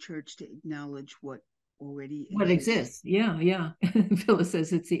getting the church to acknowledge what already exists. Yeah, yeah. Phyllis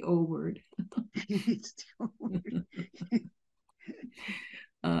says it's the O word. It's the O word.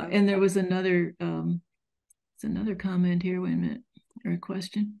 And there was another comment here. Wait a minute, or a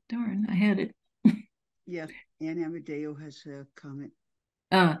question. Darn, I had it. Yeah, Anne Amadeo has a comment.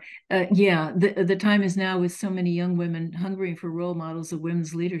 Yeah, the time is now with so many young women hungering for role models of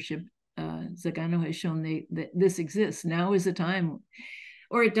women's leadership. Zagano has shown that this exists. Now is the time,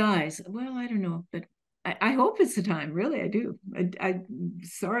 or it dies. Well, I don't know, but I hope it's the time. Really, I do. I'm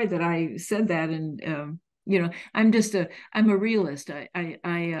sorry that I said that, and I'm a realist. Right.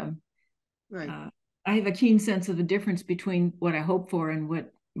 I have a keen sense of the difference between what I hope for and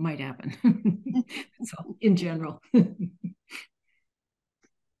what might happen. So, in general.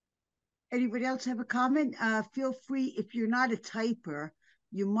 Anybody else have a comment? Feel free. If you're not a typer,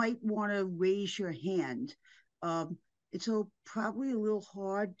 you might want to raise your hand. It's probably a little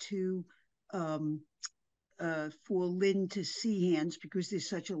hard to for Lynn to see hands because there's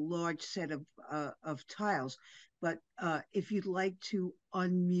such a large set of tiles. But if you'd like to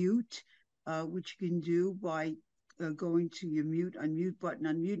unmute, which you can do by going to your unmute button,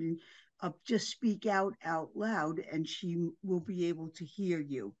 unmuting, just speak out loud, and she will be able to hear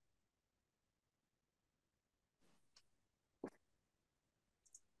you.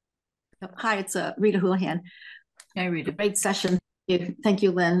 Hi, it's Rita Houlihan. Hi, Rita. Great session. Thank you,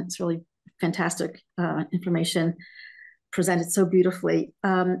 Lynn. It's really fantastic information presented so beautifully.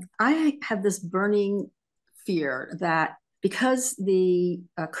 I have this burning fear that because the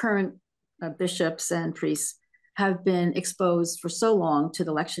current bishops and priests have been exposed for so long to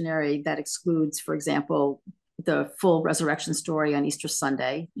the lectionary that excludes, for example, the full resurrection story on Easter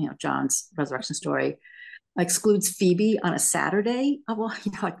Sunday, John's resurrection story, excludes Phoebe on a Saturday. Well,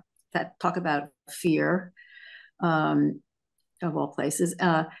 that talk about fear of all places.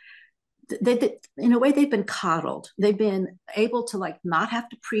 In a way, they've been coddled. They've been able to not have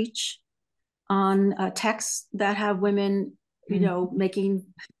to preach on texts that have women, making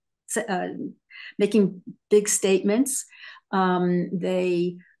making big statements.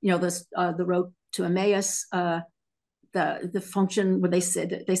 They, the road to Emmaus, the function where they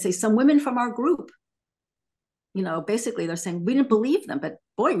say some women from our group, basically they're saying we didn't believe them, but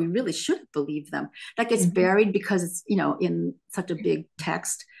boy, we really should believe them. That gets buried because it's, in such a big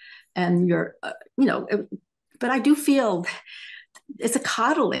text, and but I do feel it's a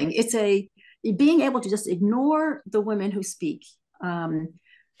coddling. It's being able to just ignore the women who speak, can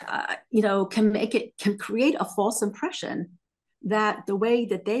create a false impression that the way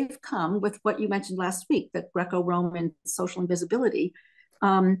that they've come with what you mentioned last week, the Greco-Roman social invisibility,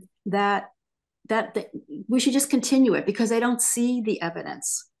 that we should just continue it because they don't see the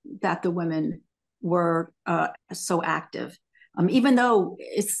evidence that the women were so active. Even though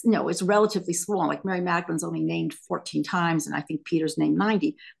it's relatively small, like Mary Magdalene's only named 14 times, and I think Peter's named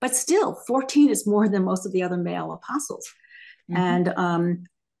 90, but still 14 is more than most of the other male apostles. And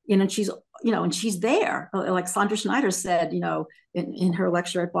and she's there. Like Sandra Schneider said, in her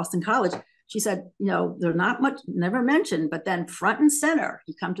lecture at Boston College, she said, they're not much, never mentioned, but then front and center,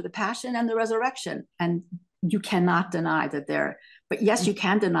 you come to the passion and the resurrection, and you cannot deny that they're, but yes, you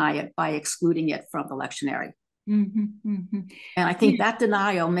can deny it by excluding it from the lectionary. And I think that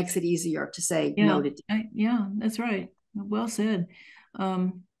denial makes it easier to say no to. Yeah, that's right. Well said.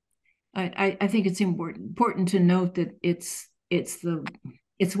 I think it's important to note that it's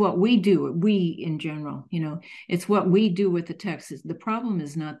what we do, we in general, it's what we do with the text. The problem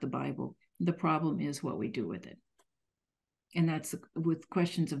is not the Bible. The problem is what we do with it. And that's with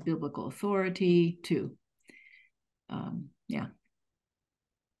questions of biblical authority too. Yeah.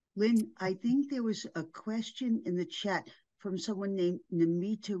 Lynn, I think there was a question in the chat from someone named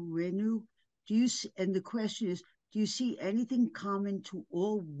Namita Renu. And the question is, do you see anything common to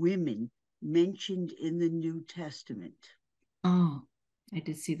all women mentioned in the New Testament? Oh, I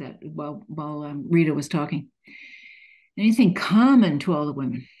did see that while Rita was talking. Anything common to all the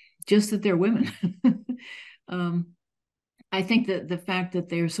women, just that they're women. I think that the fact that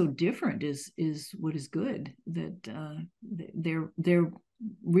they're so different is what is good, that they're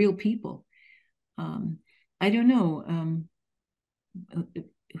real people. I don't know.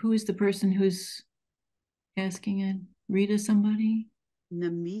 Who is the person who's asking it? Rita, somebody?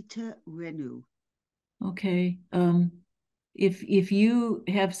 Namita Renu. Okay. If you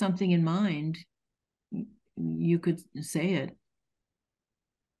have something in mind, you could say it.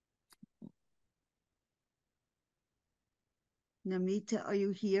 Namita, are you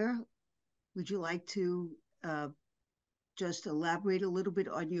here? Would you like to just elaborate a little bit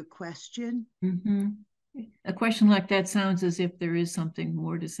on your question? A question like that sounds as if there is something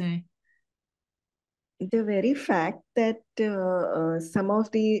more to say. The very fact that some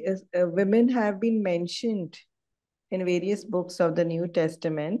of the women have been mentioned in various books of the New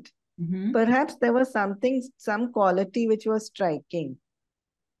Testament, perhaps there was some quality which was striking.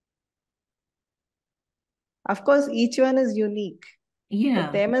 Of course, each one is unique. Yeah.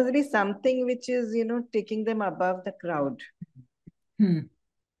 But there must be something which is, taking them above the crowd.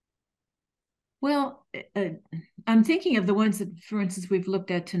 Well, I'm thinking of the ones that, for instance, we've looked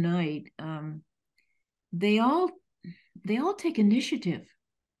at tonight. They all take initiative.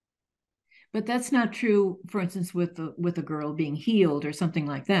 But that's not true, for instance, with a girl being healed or something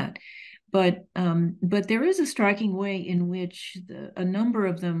like that. But there is a striking way in which a number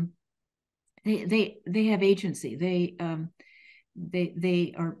of them they have agency. They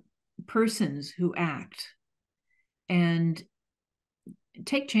are persons who act and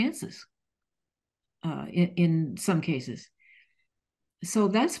take chances in some cases. So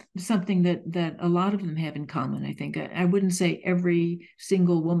that's something that a lot of them have in common, I think. I wouldn't say every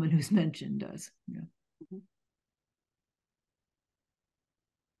single woman who's mentioned does. Yeah.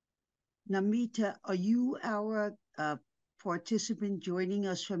 Namita, are you our participant joining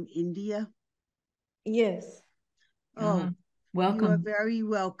us from India? Yes. Oh, welcome. You are very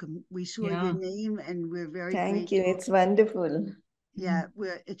welcome. We saw your name and we're very Thank grateful. you. It's wonderful. Yeah,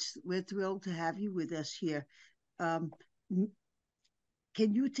 we're thrilled to have you with us here.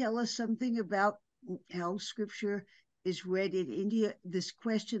 Can you tell us something about how scripture is read in India? This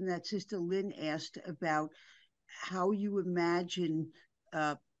question that Sister Lynn asked about how you imagine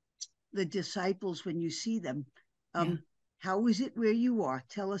the disciples when you see them. How is it where you are?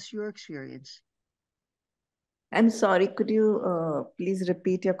 Tell us your experience. I'm sorry, could you please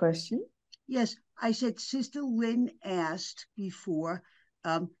repeat your question? Yes, I said Sister Lynn asked before,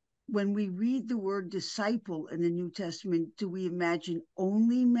 when we read the word disciple in the New Testament, do we imagine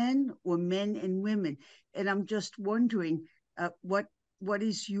only men or men and women? And I'm just wondering, what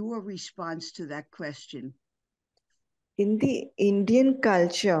is your response to that question? In the Indian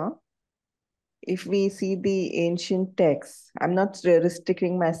culture, if we see the ancient texts, I'm not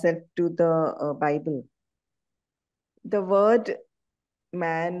restricting myself to the Bible. The word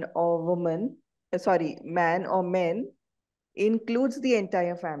man or woman, man or men, includes the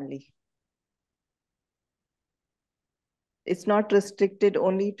entire family. It's not restricted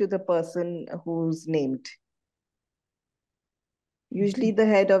only to the person who's named. Usually the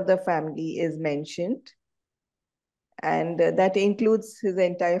head of the family is mentioned, and that includes his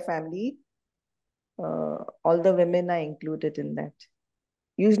entire family. All the women are included in that.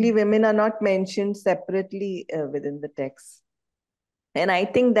 Usually women are not mentioned separately within the text. And I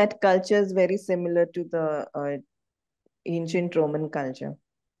think that culture is very similar to the ancient Roman culture.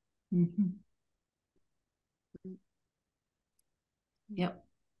 Mm-hmm. Yep.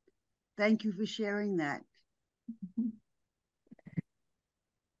 Thank you for sharing that. Mm-hmm.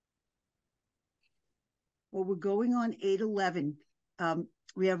 Well, we're going on 8:11.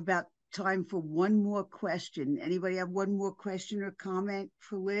 We have about time for one more question. Anybody have one more question or comment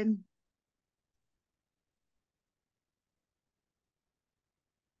for Lynn?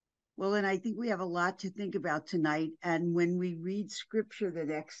 Well, and I think we have a lot to think about tonight. And when we read scripture the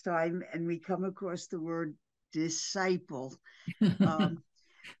next time and we come across the word disciple,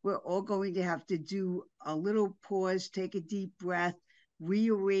 we're all going to have to do a little pause, take a deep breath,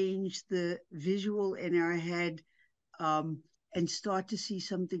 rearrange the visual in our head, and start to see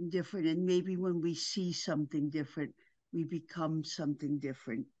something different. And maybe when we see something different, we become something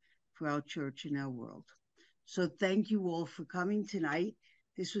different for our church and our world. So thank you all for coming tonight.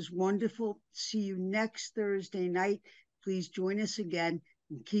 This was wonderful. See you next Thursday night. Please join us again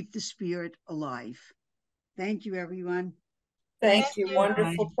and keep the spirit alive. Thank you, everyone. Thank you.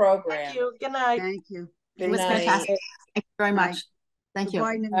 Wonderful program. Thank you. Good night. Thank you. It was fantastic. Thank you very much. Thank you.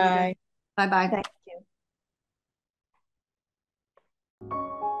 Goodbye, Emerita. Bye-bye.